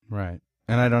 Right.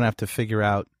 And I don't have to figure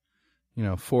out,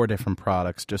 4 different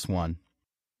products, just one.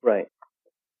 Right.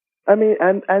 I mean,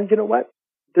 and you know what?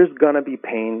 There's going to be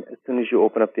pain as soon as you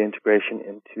open up the integration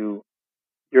into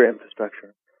your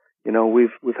infrastructure.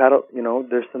 We've had,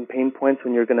 there's some pain points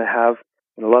when you're going to have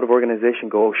a lot of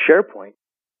organizations go, oh, SharePoint.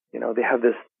 They have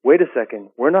this, wait a second,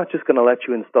 we're not just going to let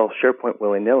you install SharePoint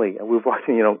willy-nilly. And we've watched,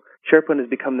 SharePoint has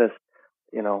become this,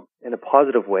 in a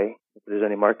positive way, if there's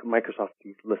any Microsoft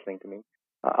listening to me,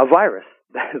 a virus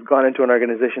that has gone into an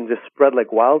organization, just spread like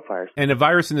wildfires. And a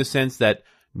virus in the sense that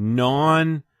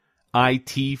non-IT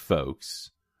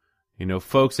folks,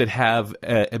 folks that have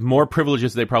more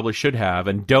privileges they probably should have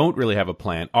and don't really have a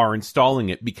plan, are installing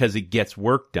it because it gets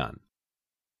work done.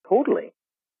 Totally.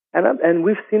 And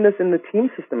we've seen this in the team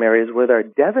system areas where our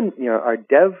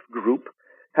dev group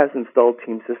has installed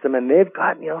team system, and they've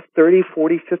got 30,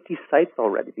 40, 50 sites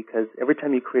already, because every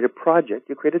time you create a project,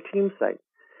 you create a team site.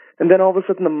 And then all of a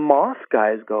sudden the Moss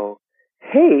guys go,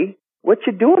 hey, what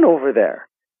you doing over there?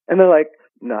 And they're like,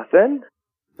 nothing.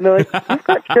 And they're like, we've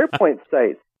got SharePoint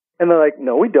sites. And they're like,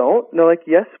 no, we don't. And they're like,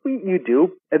 yes, you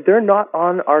do. And they're not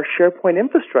on our SharePoint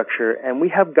infrastructure, and we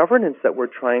have governance that we're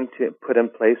trying to put in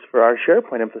place for our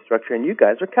SharePoint infrastructure, and you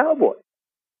guys are cowboys.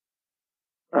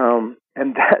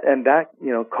 And that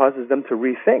causes them to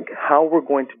rethink how we're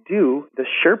going to do the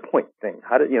SharePoint thing.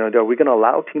 Are we going to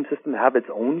allow Team System to have its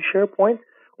own SharePoint,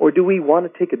 or do we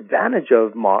want to take advantage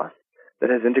of Moss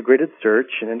that has integrated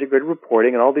search and integrated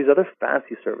reporting and all these other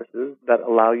fancy services that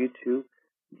allow you to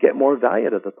get more value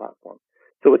out of the platform?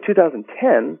 So with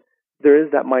 2010, there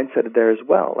is that mindset there as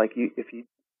well. Like if you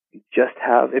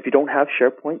don't have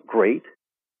SharePoint, great,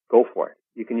 go for it.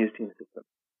 You can use Team System.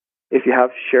 If you have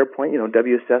SharePoint,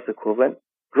 WSS equivalent,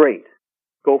 great,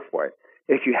 go for it.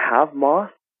 If you have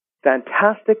Moss,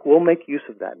 fantastic, we'll make use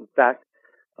of that. In fact,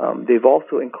 they've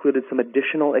also included some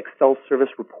additional Excel service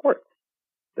reports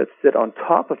that sit on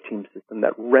top of Team System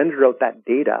that render out that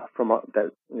data from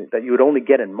that you would only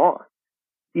get in Moss,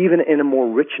 even in a more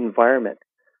rich environment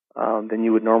than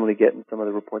you would normally get in some of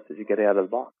the reports that you get out of the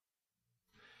box.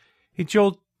 Hey,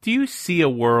 Joel, do you see a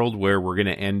world where we're going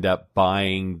to end up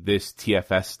buying this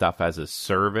TFS stuff as a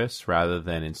service rather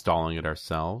than installing it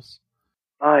ourselves?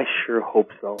 I sure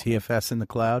hope so. TFS in the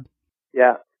cloud?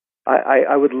 Yeah.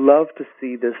 I would love to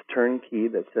see this turnkey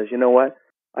that says, you know what,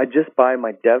 I just buy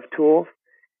my dev tools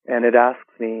and it asks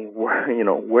me,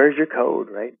 where's your code,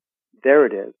 right? There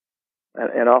it is.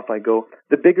 And off I go.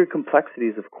 The bigger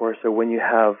complexities, of course, are when you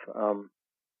have,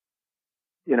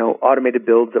 automated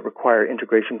builds that require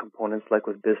integration components like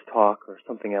with BizTalk or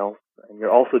something else. And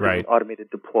you're also doing automated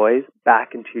deploys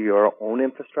back into your own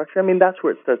infrastructure. I mean, that's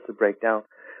where it starts to break down.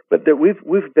 But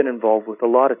we've been involved with a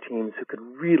lot of teams who could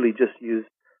really just use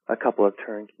a couple of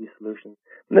turnkey solutions.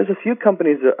 And there's a few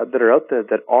companies that are out there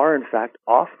that are, in fact,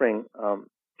 offering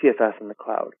TFS in the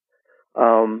cloud.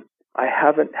 I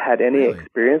haven't had any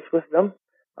experience with them,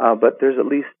 but there's at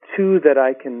least 2 that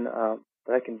I can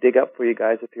dig up for you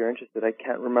guys if you're interested. I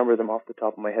can't remember them off the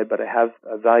top of my head, but I have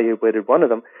evaluated one of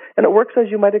them, and it works as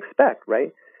you might expect,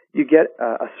 right? You get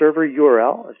a server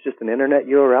URL. It's just an internet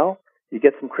URL. You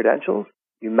get some credentials.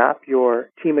 You map your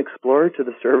Team Explorer to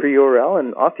the server URL,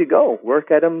 and off you go.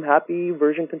 Work item happy,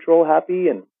 version control happy,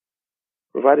 and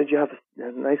provided you have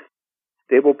a nice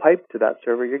stable pipe to that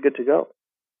server, you're good to go.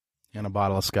 And a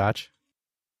bottle of scotch.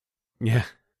 Yeah.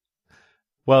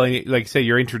 Well, like I say,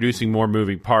 you're introducing more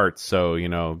moving parts, so,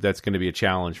 that's going to be a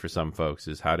challenge for some folks,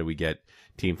 is how do we get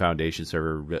Team Foundation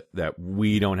Server that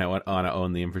we don't want to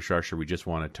own the infrastructure, we just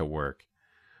want it to work.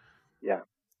 Yeah.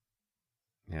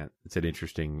 Yeah, it's an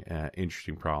interesting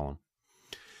problem.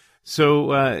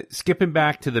 So, skipping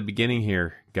back to the beginning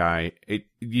here, Guy,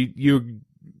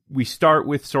 we start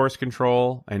with source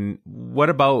control, and what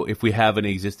about if we have an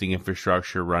existing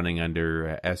infrastructure running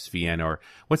under SVN, or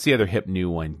what's the other hip new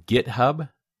one, GitHub?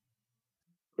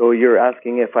 So you're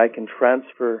asking if I can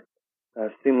transfer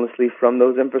seamlessly from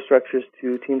those infrastructures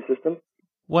to Team System?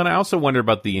 Well, and I also wonder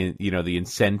about the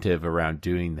incentive around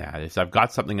doing that. If I've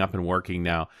got something up and working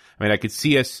now, I mean, I could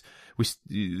see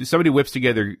somebody whips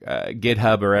together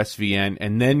GitHub or SVN,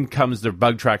 and then comes the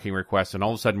bug tracking request, and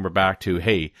all of a sudden we're back to,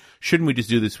 hey, shouldn't we just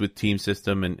do this with Team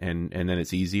System, and then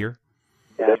it's easier?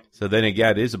 Yeah. So then,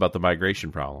 again, it is about the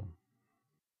migration problem.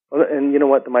 Well, and you know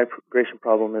what? The migration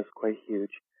problem is quite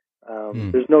huge.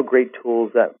 There's no great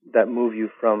tools that move you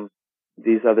from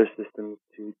these other systems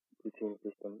to Team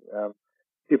System.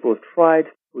 People have tried,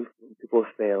 people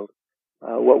have failed.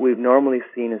 What we've normally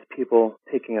seen is people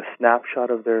taking a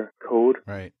snapshot of their code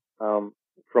Right.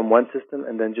 From one system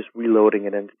and then just reloading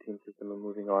it into Team System and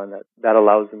moving on. That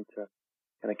allows them to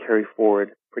kind of carry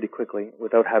forward pretty quickly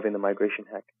without having the migration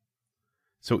heck.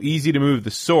 So easy to move the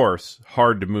source,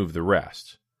 hard to move the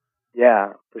rest.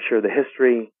 Yeah, for sure. The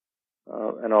history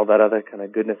and all that other kind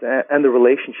of goodness, and the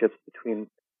relationships between,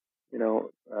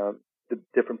 the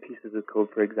different pieces of code,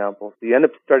 for example. So you end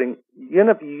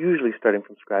up usually starting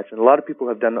from scratch. And a lot of people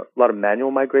have done a lot of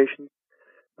manual migrations.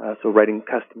 So writing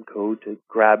custom code to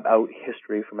grab out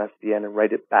history from SVN and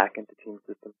write it back into Team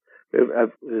System.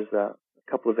 There's a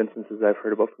couple of instances I've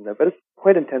heard about from there, but it's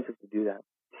quite intensive to do that.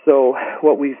 So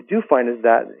what we do find is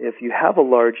that if you have a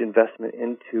large investment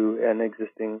into an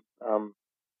existing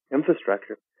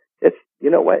infrastructure, it's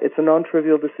a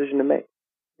non-trivial decision to make.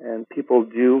 And people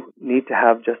do need to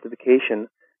have justification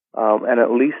and at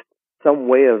least some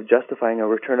way of justifying a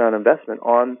return on investment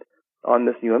on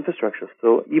this new infrastructure.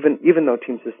 So even though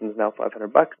Team System is now $500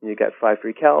 and you get 5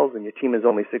 free CALs and your team is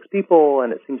only 6 people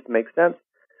and it seems to make sense,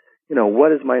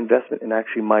 what is my investment in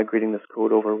actually migrating this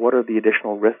code over? What are the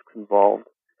additional risks involved?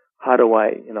 How do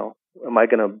I, am I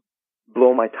going to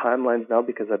blow my timelines now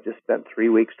because I've just spent 3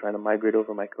 weeks trying to migrate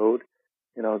over my code?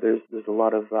 There's a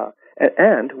lot of,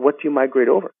 and what do you migrate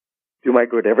over? Do you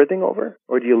migrate everything over,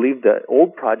 or do you leave the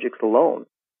old projects alone,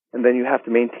 and then you have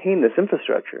to maintain this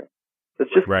infrastructure? So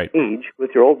it's just age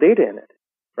with your old data in it,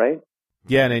 right?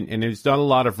 Yeah, and there's not a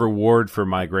lot of reward for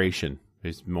migration.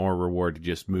 There's more reward to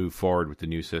just move forward with the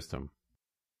new system.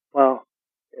 Well,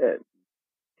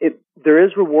 there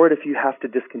is reward if you have to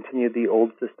discontinue the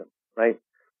old system, right?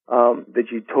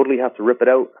 That you totally have to rip it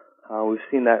out. We've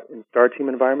seen that in Star Team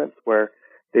environments where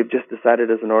they've just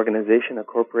decided as an organization, a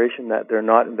corporation, that they're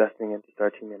not investing into Star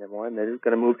Team anymore, and they're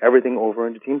going to move everything over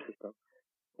into Team System.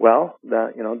 Well,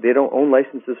 they don't own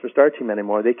licenses for Star Team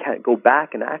anymore. They can't go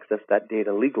back and access that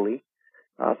data legally,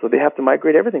 so they have to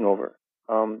migrate everything over.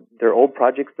 Their old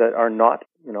projects that are not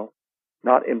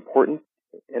important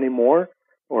anymore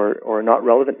or not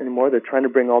relevant anymore, they're trying to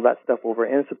bring all that stuff over,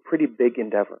 and it's a pretty big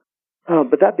endeavor.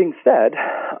 But that being said,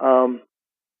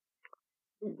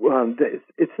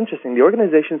 it's interesting. The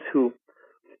organizations who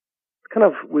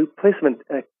we place them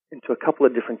into a couple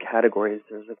of different categories.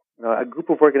 There's a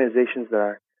group of organizations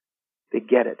they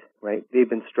get it, right? They've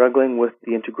been struggling with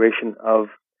the integration of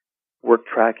work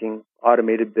tracking,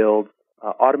 automated builds,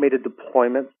 automated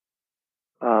deployments,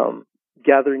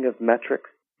 gathering of metrics,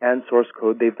 and source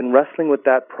code. They've been wrestling with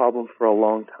that problem for a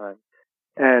long time.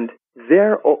 And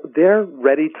they're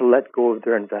ready to let go of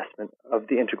their investment of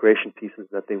the integration pieces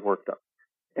that they worked on,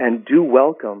 and do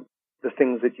welcome the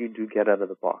things that you do get out of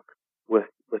the box with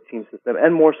Team System,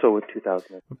 and more so with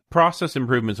 2000. Process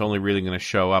improvement's only really going to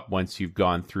show up once you've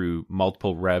gone through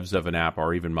multiple revs of an app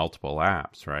or even multiple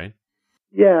apps, right?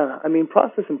 Yeah, I mean,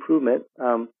 process improvement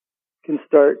can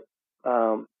start,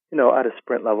 at a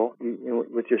sprint level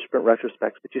with your sprint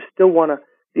retrospects, but you still want to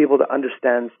be able to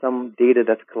understand some data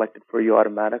that's collected for you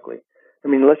automatically. I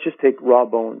mean, let's just take raw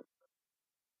bones.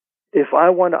 If I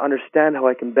want to understand how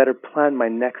I can better plan my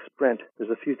next sprint, there's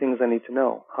a few things I need to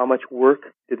know. How much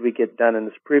work did we get done in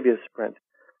this previous sprint?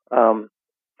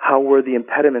 How were the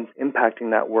impediments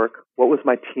impacting that work? What was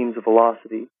my team's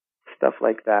velocity? Stuff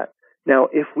like that. Now,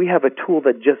 if we have a tool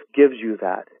that just gives you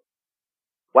that,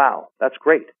 wow, that's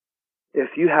great.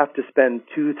 If you have to spend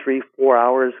 2, 3, 4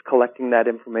 hours collecting that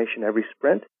information every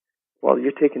sprint, well,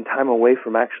 you're taking time away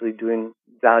from actually doing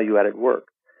value-added work.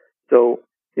 So,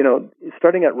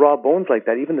 starting at raw bones like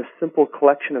that, even the simple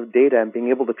collection of data and being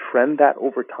able to trend that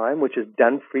over time, which is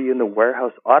done for you in the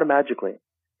warehouse automatically,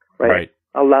 right?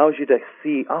 Allows you to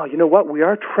see, you know what, we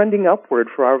are trending upward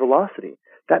for our velocity.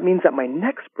 That means that my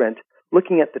next sprint,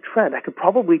 looking at the trend, I could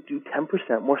probably do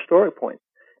 10% more story points.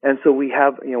 And so we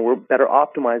have, we're better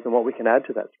optimized on what we can add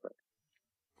to that sprint.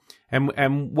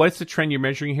 And what's the trend you're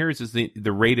measuring here? Is this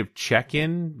the rate of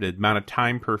check-in, the amount of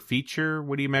time per feature?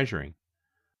 What are you measuring?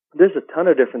 There's a ton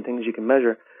of different things you can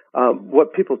measure.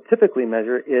 What people typically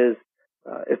measure is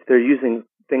if they're using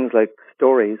things like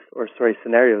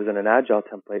scenarios in an Agile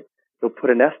template, they'll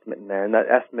put an estimate in there, and that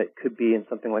estimate could be in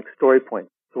something like story points.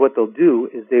 So what they'll do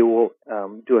is they will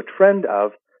do a trend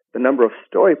of the number of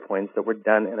story points that were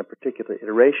done in a particular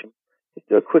iteration. Just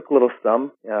do a quick little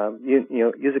sum.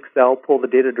 Use Excel, pull the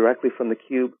data directly from the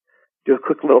cube, do a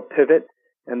quick little pivot,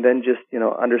 and then just,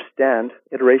 understand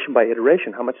iteration by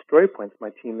iteration how much story points my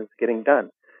team is getting done.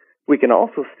 We can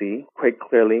also see quite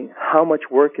clearly how much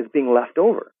work is being left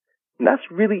over. And that's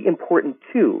really important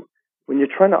too. when you're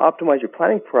trying to optimize your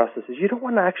planning processes, you don't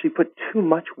want to actually put too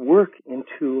much work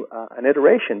into an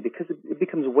iteration because it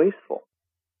becomes wasteful.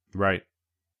 Right.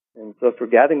 And so if we're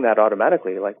gathering that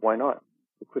automatically, like, why not?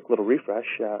 A quick little refresh,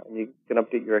 and you can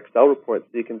update your Excel report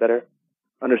so you can better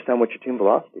understand what your team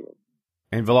velocity is.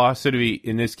 And velocity,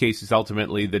 in this case, is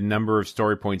ultimately the number of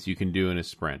story points you can do in a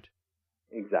sprint.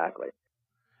 Exactly.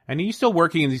 And are you still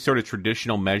working in these sort of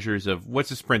traditional measures of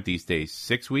what's a sprint these days?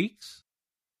 6 weeks?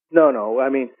 No. I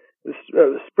mean,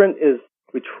 the sprint is,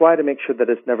 we try to make sure that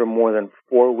it's never more than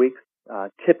 4 weeks.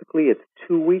 Typically, it's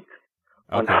 2 weeks.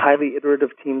 Okay. On highly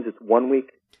iterative teams, it's 1 week.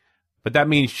 But that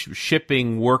means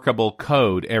shipping workable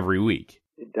code every week.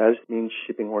 It does mean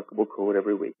shipping workable code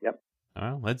every week. Yep.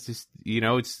 Well, let's just,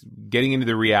 it's getting into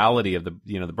the reality of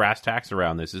the brass tacks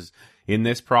around this is in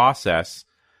this process,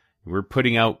 we're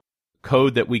putting out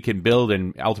code that we can build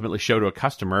and ultimately show to a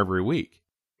customer every week.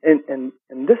 And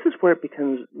this is where it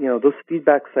becomes, those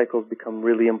feedback cycles become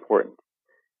really important.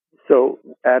 So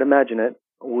at Imagine It,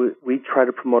 we try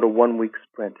to promote a 1 week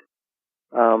sprint.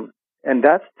 And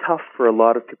that's tough for a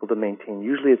lot of people to maintain.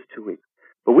 Usually it's 2 weeks.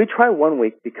 But we try 1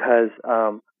 week because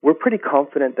we're pretty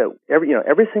confident that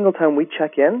every single time we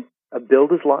check in, a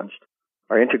build is launched,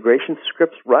 our integration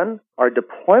scripts run, our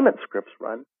deployment scripts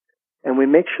run, and we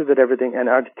make sure that everything, and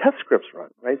our test scripts run,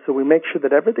 right? So we make sure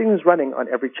that everything is running on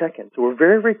every check-in. So we're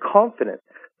very, very confident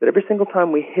that every single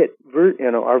time we hit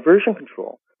our version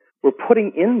control, we're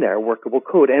putting in there workable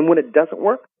code. And when it doesn't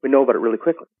work, we know about it really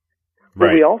quickly. Right.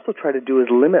 What we also try to do is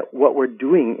limit what we're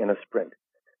doing in a sprint.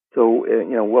 So,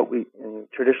 what we, in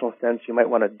a traditional sense, you might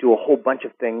want to do a whole bunch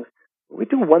of things. We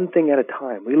do one thing at a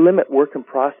time. We limit work in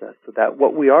process so that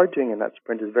what we are doing in that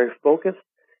sprint is very focused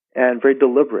and very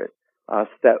deliberate. So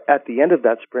that at the end of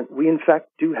that sprint, we in fact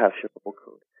do have shippable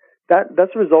code.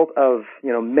 That's a result of,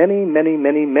 many, many,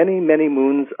 many, many, many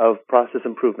moons of process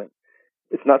improvement.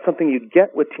 It's not something you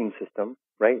get with Team System,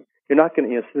 right? You're not going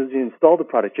to, as soon as you install the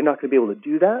product, you're not going to be able to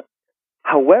do that.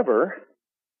 However,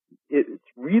 it's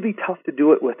really tough to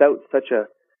do it without such a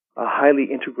highly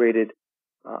integrated,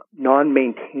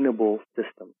 non-maintainable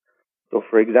system. So,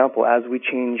 for example, as we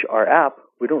change our app,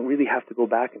 we don't really have to go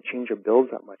back and change our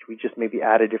builds that much. We just maybe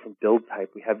add a different build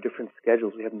type. We have different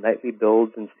schedules. We have nightly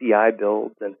builds and CI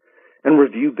builds and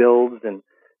review builds and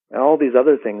all these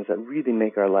other things that really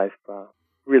make our life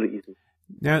really easy.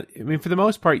 Now, I mean, for the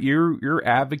most part, you're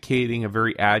advocating a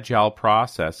very agile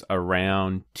process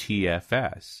around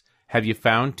TFS. Have you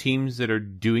found teams that are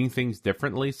doing things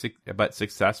differently but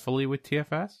successfully with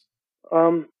TFS?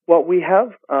 Well, we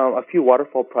have a few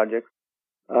waterfall projects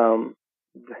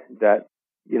that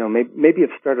maybe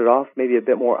have started off maybe a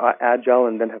bit more agile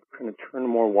and then have kind of turned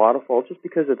more waterfall just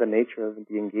because of the nature of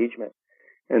the engagement.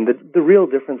 And the real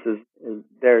difference is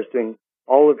doing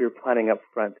all of your planning up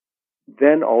front,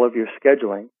 then all of your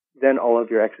scheduling, then all of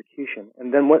your execution.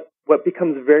 And then what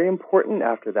becomes very important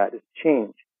after that is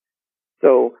change.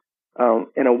 So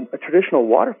in a traditional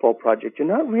waterfall project, you're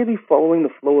not really following the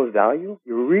flow of value.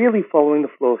 You're really following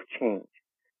the flow of change.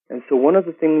 And so one of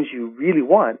the things you really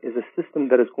want is a system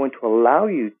that is going to allow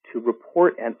you to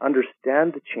report and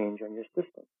understand the change on your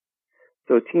system.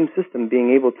 So Team System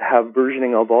being able to have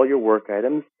versioning of all your work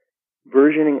items,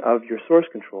 versioning of your source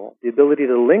control, the ability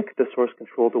to link the source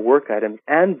control to work items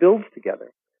and builds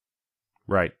together.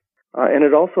 Right. And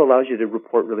it also allows you to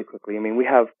report really quickly. I mean, we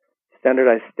have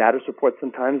standardized status reports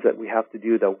sometimes that we have to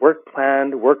do, the work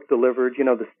planned, work delivered,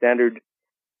 the standard,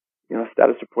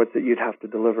 status reports that you'd have to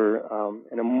deliver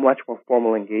in a much more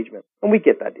formal engagement. And we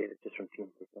get that data just from Team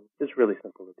System. It's really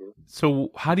simple to do. So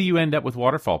how do you end up with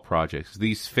waterfall projects?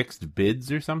 These fixed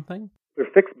bids or something? They're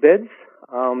fixed bids.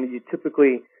 You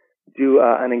typically do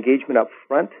an engagement up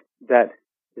front that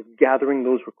is gathering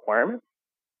those requirements.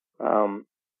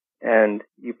 And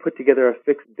you put together a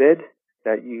fixed bid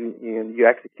that you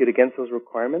execute against those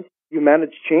requirements. You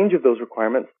manage change of those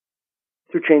requirements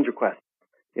through change requests.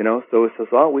 So it says,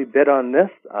 we bid on this,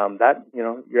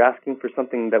 you're asking for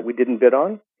something that we didn't bid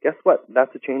on. Guess what?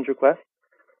 That's a change request.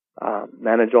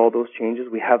 Manage all those changes.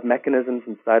 We have mechanisms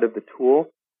inside of the tool,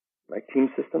 like Team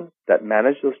System, that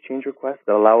manage those change requests,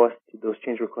 that allow us those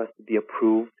change requests to be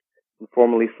approved and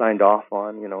formally signed off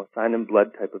on, sign in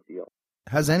blood type of deal.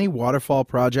 Has any waterfall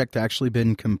project actually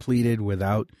been completed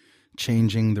without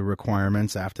changing the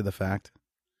requirements after the fact?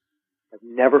 I've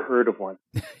never heard of one.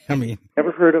 I mean,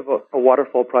 never heard of a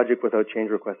waterfall project without change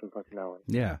requests and functionality.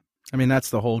 Yeah. I mean, that's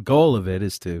the whole goal of it,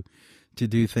 is to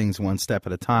do things one step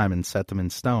at a time and set them in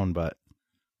stone, but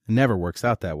it never works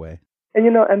out that way. And,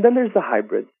 and then there's the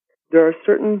hybrids. There are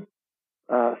certain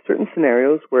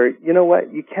scenarios where,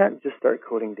 you can't just start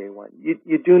coding day one.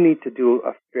 You do need to do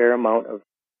a fair amount of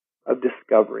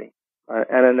discovery.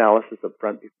 and analysis up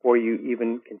front before you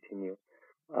even continue.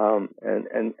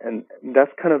 And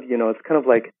that's kind of, it's kind of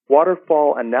like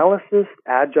waterfall analysis,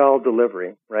 agile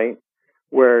delivery, right?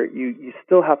 Where you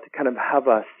still have to kind of have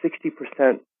a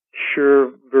 60%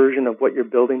 sure version of what you're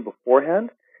building beforehand.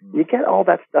 You get all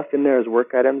that stuff in there as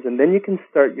work items, and then you can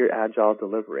start your agile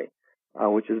delivery,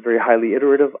 which is very highly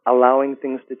iterative, allowing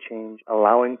things to change,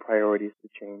 allowing priorities to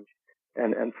change,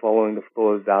 and following the flow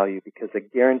of value. Because I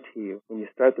guarantee you, when you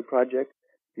start the project,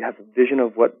 you have a vision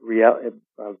of what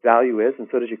value is, and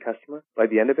so does your customer. By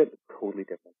the end of it, it's totally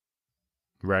different.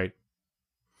 Right.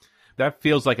 That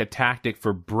feels like a tactic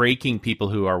for breaking people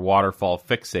who are waterfall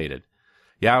fixated.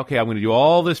 Yeah, okay, I'm going to do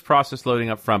all this process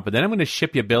loading up front, but then I'm going to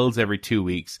ship you builds every 2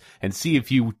 weeks and see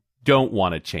if you don't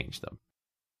want to change them.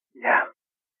 Yeah.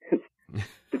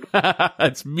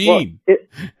 That's mean. Well,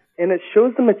 and it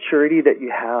shows the maturity that you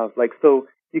have. Like, so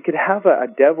you could have a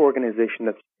dev organization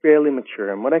that's fairly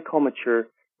mature. And what I call mature,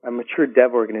 a mature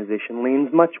dev organization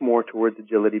leans much more towards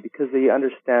agility because they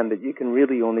understand that you can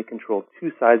really only control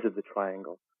two sides of the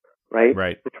triangle, right?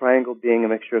 Right. The triangle being a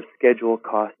mixture of schedule,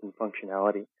 cost, and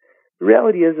functionality. The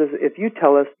reality is if you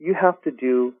tell us you have to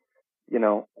do,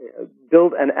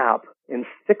 build an app in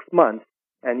 6 months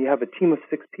and you have a team of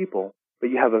 6 people,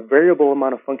 but you have a variable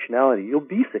amount of functionality, you'll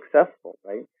be successful,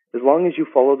 right? As long as you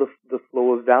follow the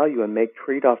flow of value and make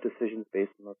trade-off decisions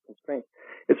based on those constraints.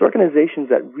 It's organizations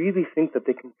that really think that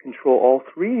they can control all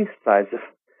 3 sides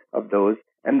of those,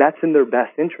 and that's in their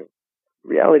best interest. The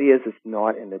reality is it's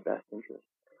not in their best interest.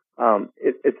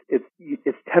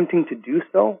 It's tempting to do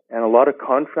so, and a lot of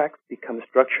contracts become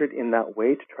structured in that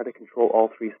way to try to control all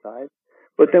 3 sides.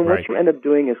 But then what you end up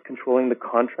doing is controlling the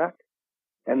contract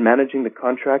and managing the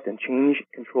contract and change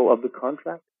control of the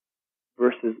contract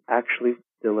versus actually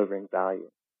delivering value.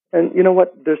 And you know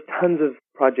what? There's tons of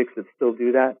projects that still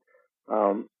do that.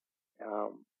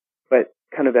 But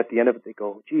kind of at the end of it, they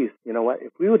go, geez, you know what?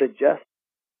 If we would have just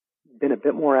been a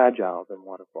bit more agile than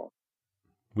Waterfall,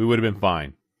 we would have been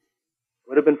fine.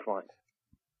 Would have been fine.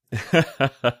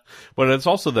 But it's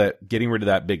also that getting rid of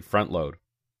that big front load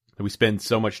that we spend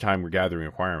so much time gathering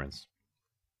requirements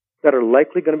that are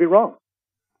likely going to be wrong.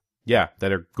 Yeah,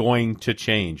 that are going to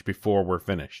change before we're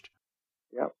finished.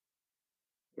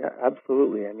 Yeah,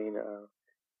 absolutely. I mean,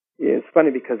 it's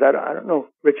funny because I don't know,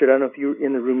 Richard, I don't know if you were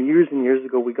in the room years and years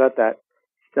ago, we got that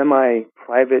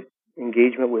semi-private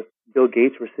engagement with Bill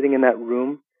Gates. We're sitting in that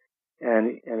room,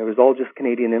 and it was all just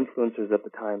Canadian influencers at the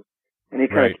time. And he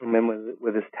kind of came in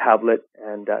with his tablet,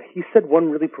 and he said one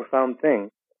really profound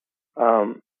thing,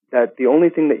 that the only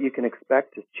thing that you can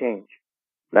expect is change.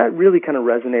 And that really kind of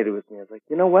resonated with me. I was like,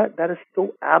 you know what? That is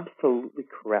so absolutely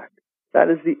correct. That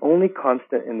is the only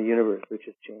constant in the universe, which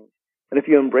is change. And if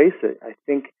you embrace it, I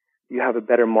think you have a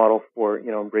better model for,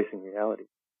 embracing reality.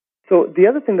 So the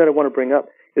other thing that I want to bring up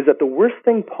is that the worst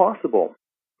thing possible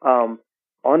on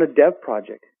a dev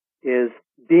project is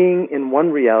being in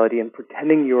one reality and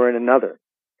pretending you're in another.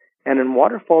 And in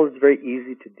Waterfall, it's very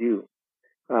easy to do.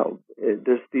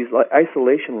 There's these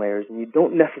isolation layers, and you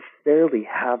don't necessarily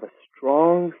have a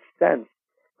strong sense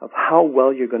of how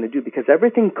well you're going to do, because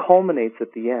everything culminates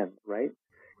at the end, right?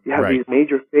 You have these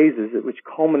major phases which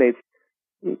culminates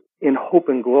in hope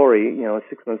and glory,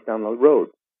 6 months down the road.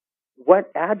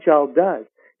 What Agile does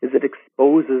is it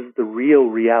exposes the real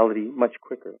reality much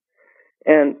quicker.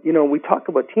 And, we talk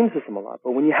about team system a lot,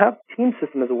 but when you have team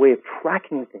system as a way of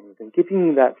tracking things and giving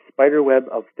you that spider web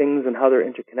of things and how they're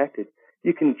interconnected,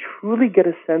 you can truly get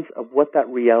a sense of what that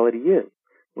reality is.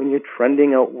 When you're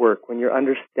trending out work, when you're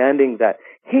understanding that,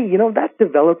 hey, that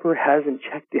developer hasn't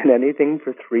checked in anything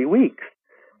for 3 weeks.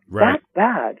 Right. That's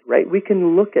bad, right? We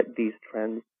can look at these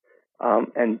trends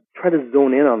and try to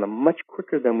zone in on them much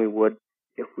quicker than we would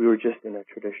if we were just in a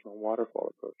traditional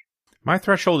waterfall approach. My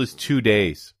threshold is 2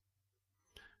 days.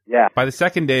 Yeah. By the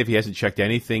second day, if he hasn't checked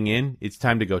anything in, it's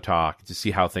time to go talk to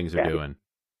see how things are doing.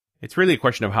 It's really a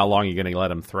question of how long you're going to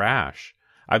let him thrash.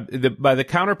 By the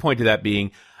counterpoint to that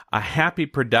being, a happy,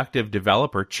 productive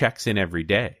developer checks in every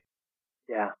day.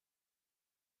 Yeah.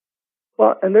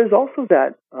 Well, and there's also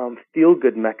that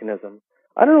feel-good mechanism.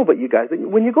 I don't know about you guys, but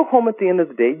when you go home at the end of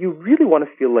the day, you really want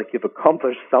to feel like you've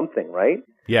accomplished something, right?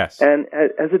 Yes. And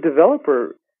as a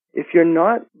developer, if you're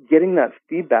not getting that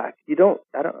feedback,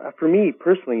 for me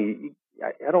personally,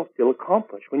 I don't feel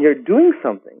accomplished. When you're doing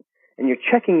something and you're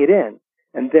checking it in,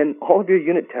 and then all of your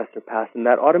unit tests are passed, and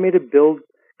that automated build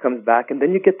comes back, and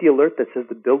then you get the alert that says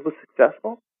the build was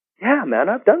successful. Yeah, man,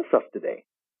 I've done stuff today.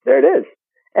 There it is.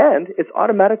 And it's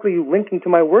automatically linking to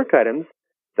my work items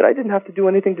that I didn't have to do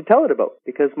anything to tell it about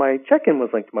because my check-in was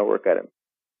linked to my work item.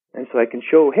 And so I can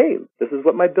show, hey, this is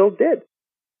what my build did.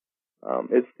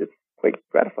 It's quite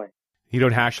gratifying. You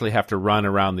don't actually have to run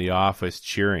around the office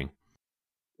cheering.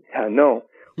 Yeah, no.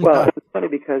 Well, it's funny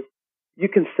because you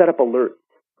can set up alerts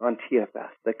on TFS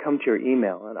that come to your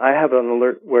email. And I have an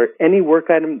alert where any work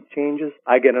item changes,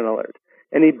 I get an alert.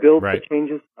 Any build that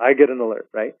changes, I get an alert,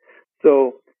 right?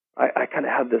 So I kind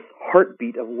of have this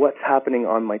heartbeat of what's happening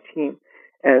on my team.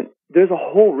 And there's a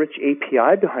whole rich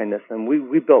API behind this. And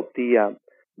we built the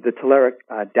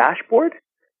Telerik dashboard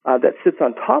that sits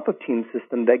on top of Team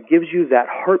System that gives you that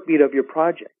heartbeat of your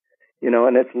project.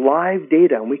 And it's live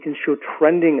data, and we can show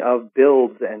trending of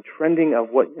builds and trending of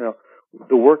what,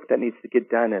 the work that needs to get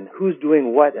done and who's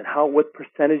doing what and what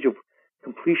percentage of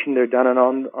completion they're done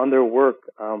on their work,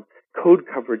 code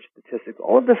coverage statistics.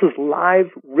 All of this is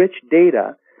live, rich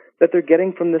data that they're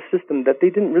getting from the system that they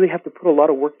didn't really have to put a lot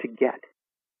of work to get.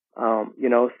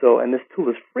 And this tool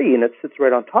is free and it sits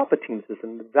right on top of Team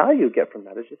System. The value you get from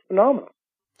that is just phenomenal.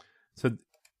 So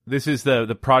this is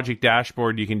the project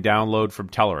dashboard you can download from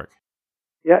Telerik.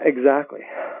 Yeah, exactly.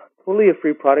 Totally a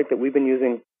free product that we've been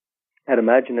using at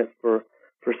ImagineIt for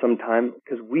some time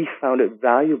because we found it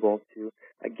valuable to,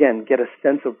 again, get a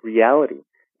sense of reality.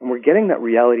 And we're getting that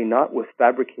reality not with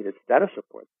fabricated status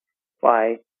reports,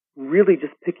 by really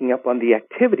just picking up on the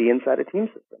activity inside a team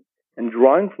system and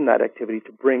drawing from that activity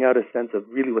to bring out a sense of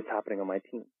really what's happening on my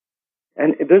team.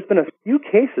 And there's been a few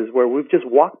cases where we've just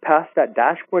walked past that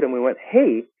dashboard and we went,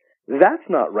 hey, that's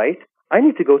not right. I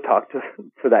need to go talk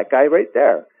to that guy right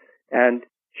there. And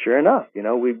sure enough,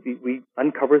 we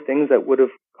uncover things that would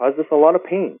have caused us a lot of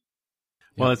pain.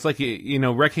 Well, it's like,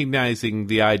 recognizing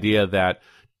the idea that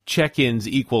check-ins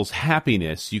equals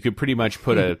happiness. You could pretty much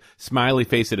put a smiley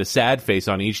face and a sad face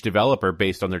on each developer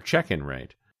based on their check-in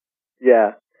rate.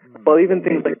 Yeah. Well, even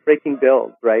things like breaking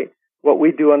builds, right? What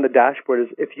we do on the dashboard is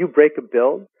if you break a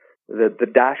build, the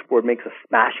dashboard makes a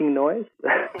smashing noise,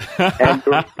 and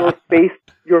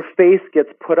your face gets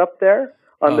put up there,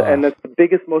 and that's the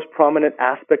biggest, most prominent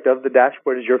aspect of the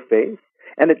dashboard is your face,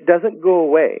 and it doesn't go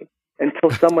away until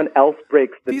someone else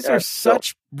breaks the. These are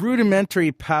such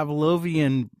rudimentary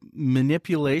Pavlovian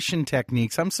manipulation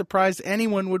techniques. I'm surprised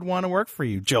anyone would want to work for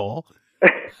you, Joel.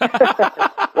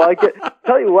 Well,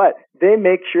 tell you what, they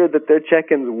make sure that their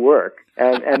check-ins work,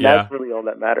 and that's really all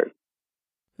that matters.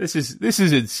 This is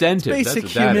incentive. It's basic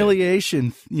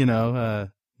humiliation,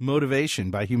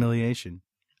 motivation by humiliation.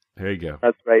 There you go.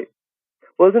 That's right.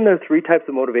 Well, isn't there 3 types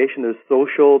of motivation? There's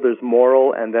social, there's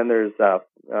moral, and then there's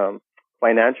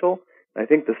financial. And I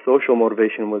think the social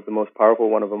motivation was the most powerful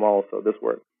one of them all, so this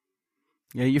worked.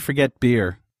 Yeah, you forget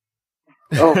beer.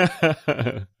 Oh.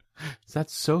 Is that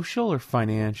social or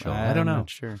financial? I don't know. I'm not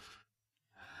sure.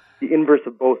 The inverse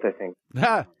of both, I think.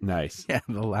 Nice. Yeah,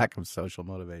 the lack of social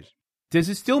motivation. Does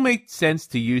it still make sense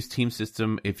to use Team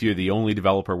System if you're the only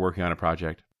developer working on a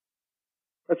project?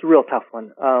 That's a real tough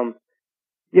one.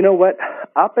 You know what?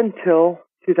 Up until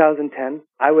 2010,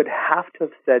 I would have to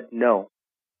have said no.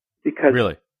 Because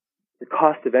really? The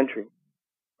cost of entry.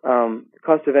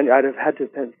 I'd have had to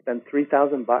spend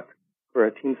 $3,000 for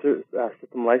a Team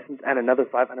System license and another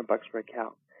 $500 for a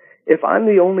cow. If I'm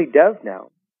the only dev now,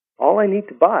 all I need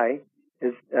to buy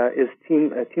is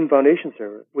Team Foundation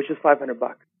server, which is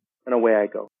 $500, and away I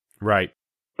go. Right.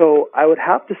 So I would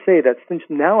have to say that since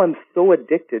now I'm so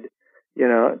addicted,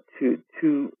 to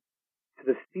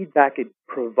the feedback it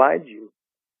provides you,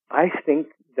 I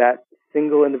think that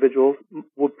single individuals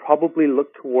would probably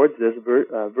look towards this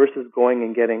versus going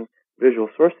and getting Visual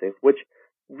Source Safe, which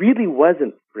really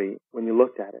wasn't free when you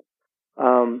looked at it,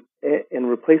 in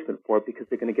replacement for it, because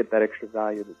they're going to get that extra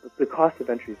value. The cost of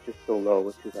entry is just so low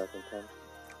with 2010.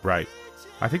 Right.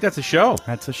 I think that's a show.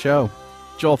 That's a show.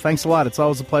 Joel, thanks a lot. It's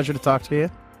always a pleasure to talk to you.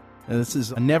 This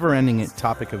is a never-ending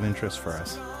topic of interest for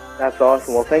us. That's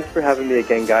awesome. Well, thanks for having me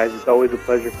again, guys. It's always a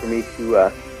pleasure for me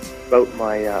to spout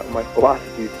my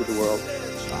philosophies to the world.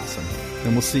 Awesome.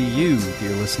 And we'll see you,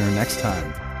 dear listener, next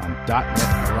time on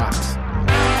 .NET Rocks.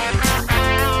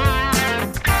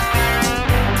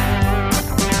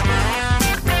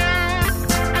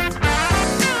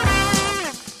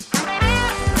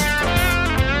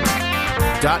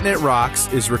 .NET Rocks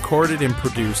is recorded and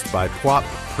produced by Pwop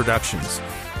Productions,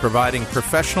 providing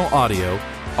professional audio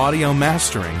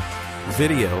mastering,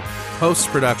 video,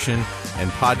 post-production, and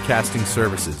podcasting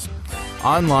services.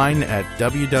 Online at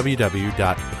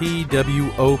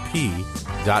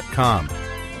www.pwop.com.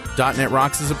 .NET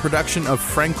Rocks is a production of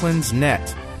Franklin's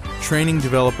Net, training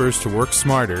developers to work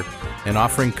smarter and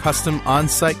offering custom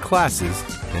on-site classes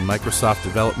in Microsoft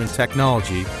development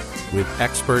technology with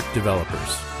expert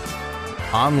developers.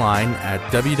 Online at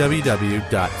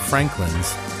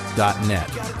www.franklins.net.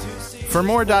 For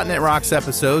more .NET Rocks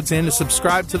episodes and to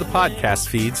subscribe to the podcast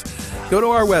feeds, go to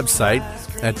our website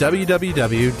at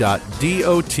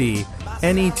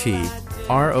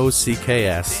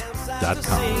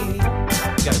www.dotnetrocks.com.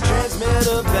 Got a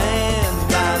transmitter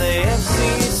band by the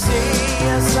FC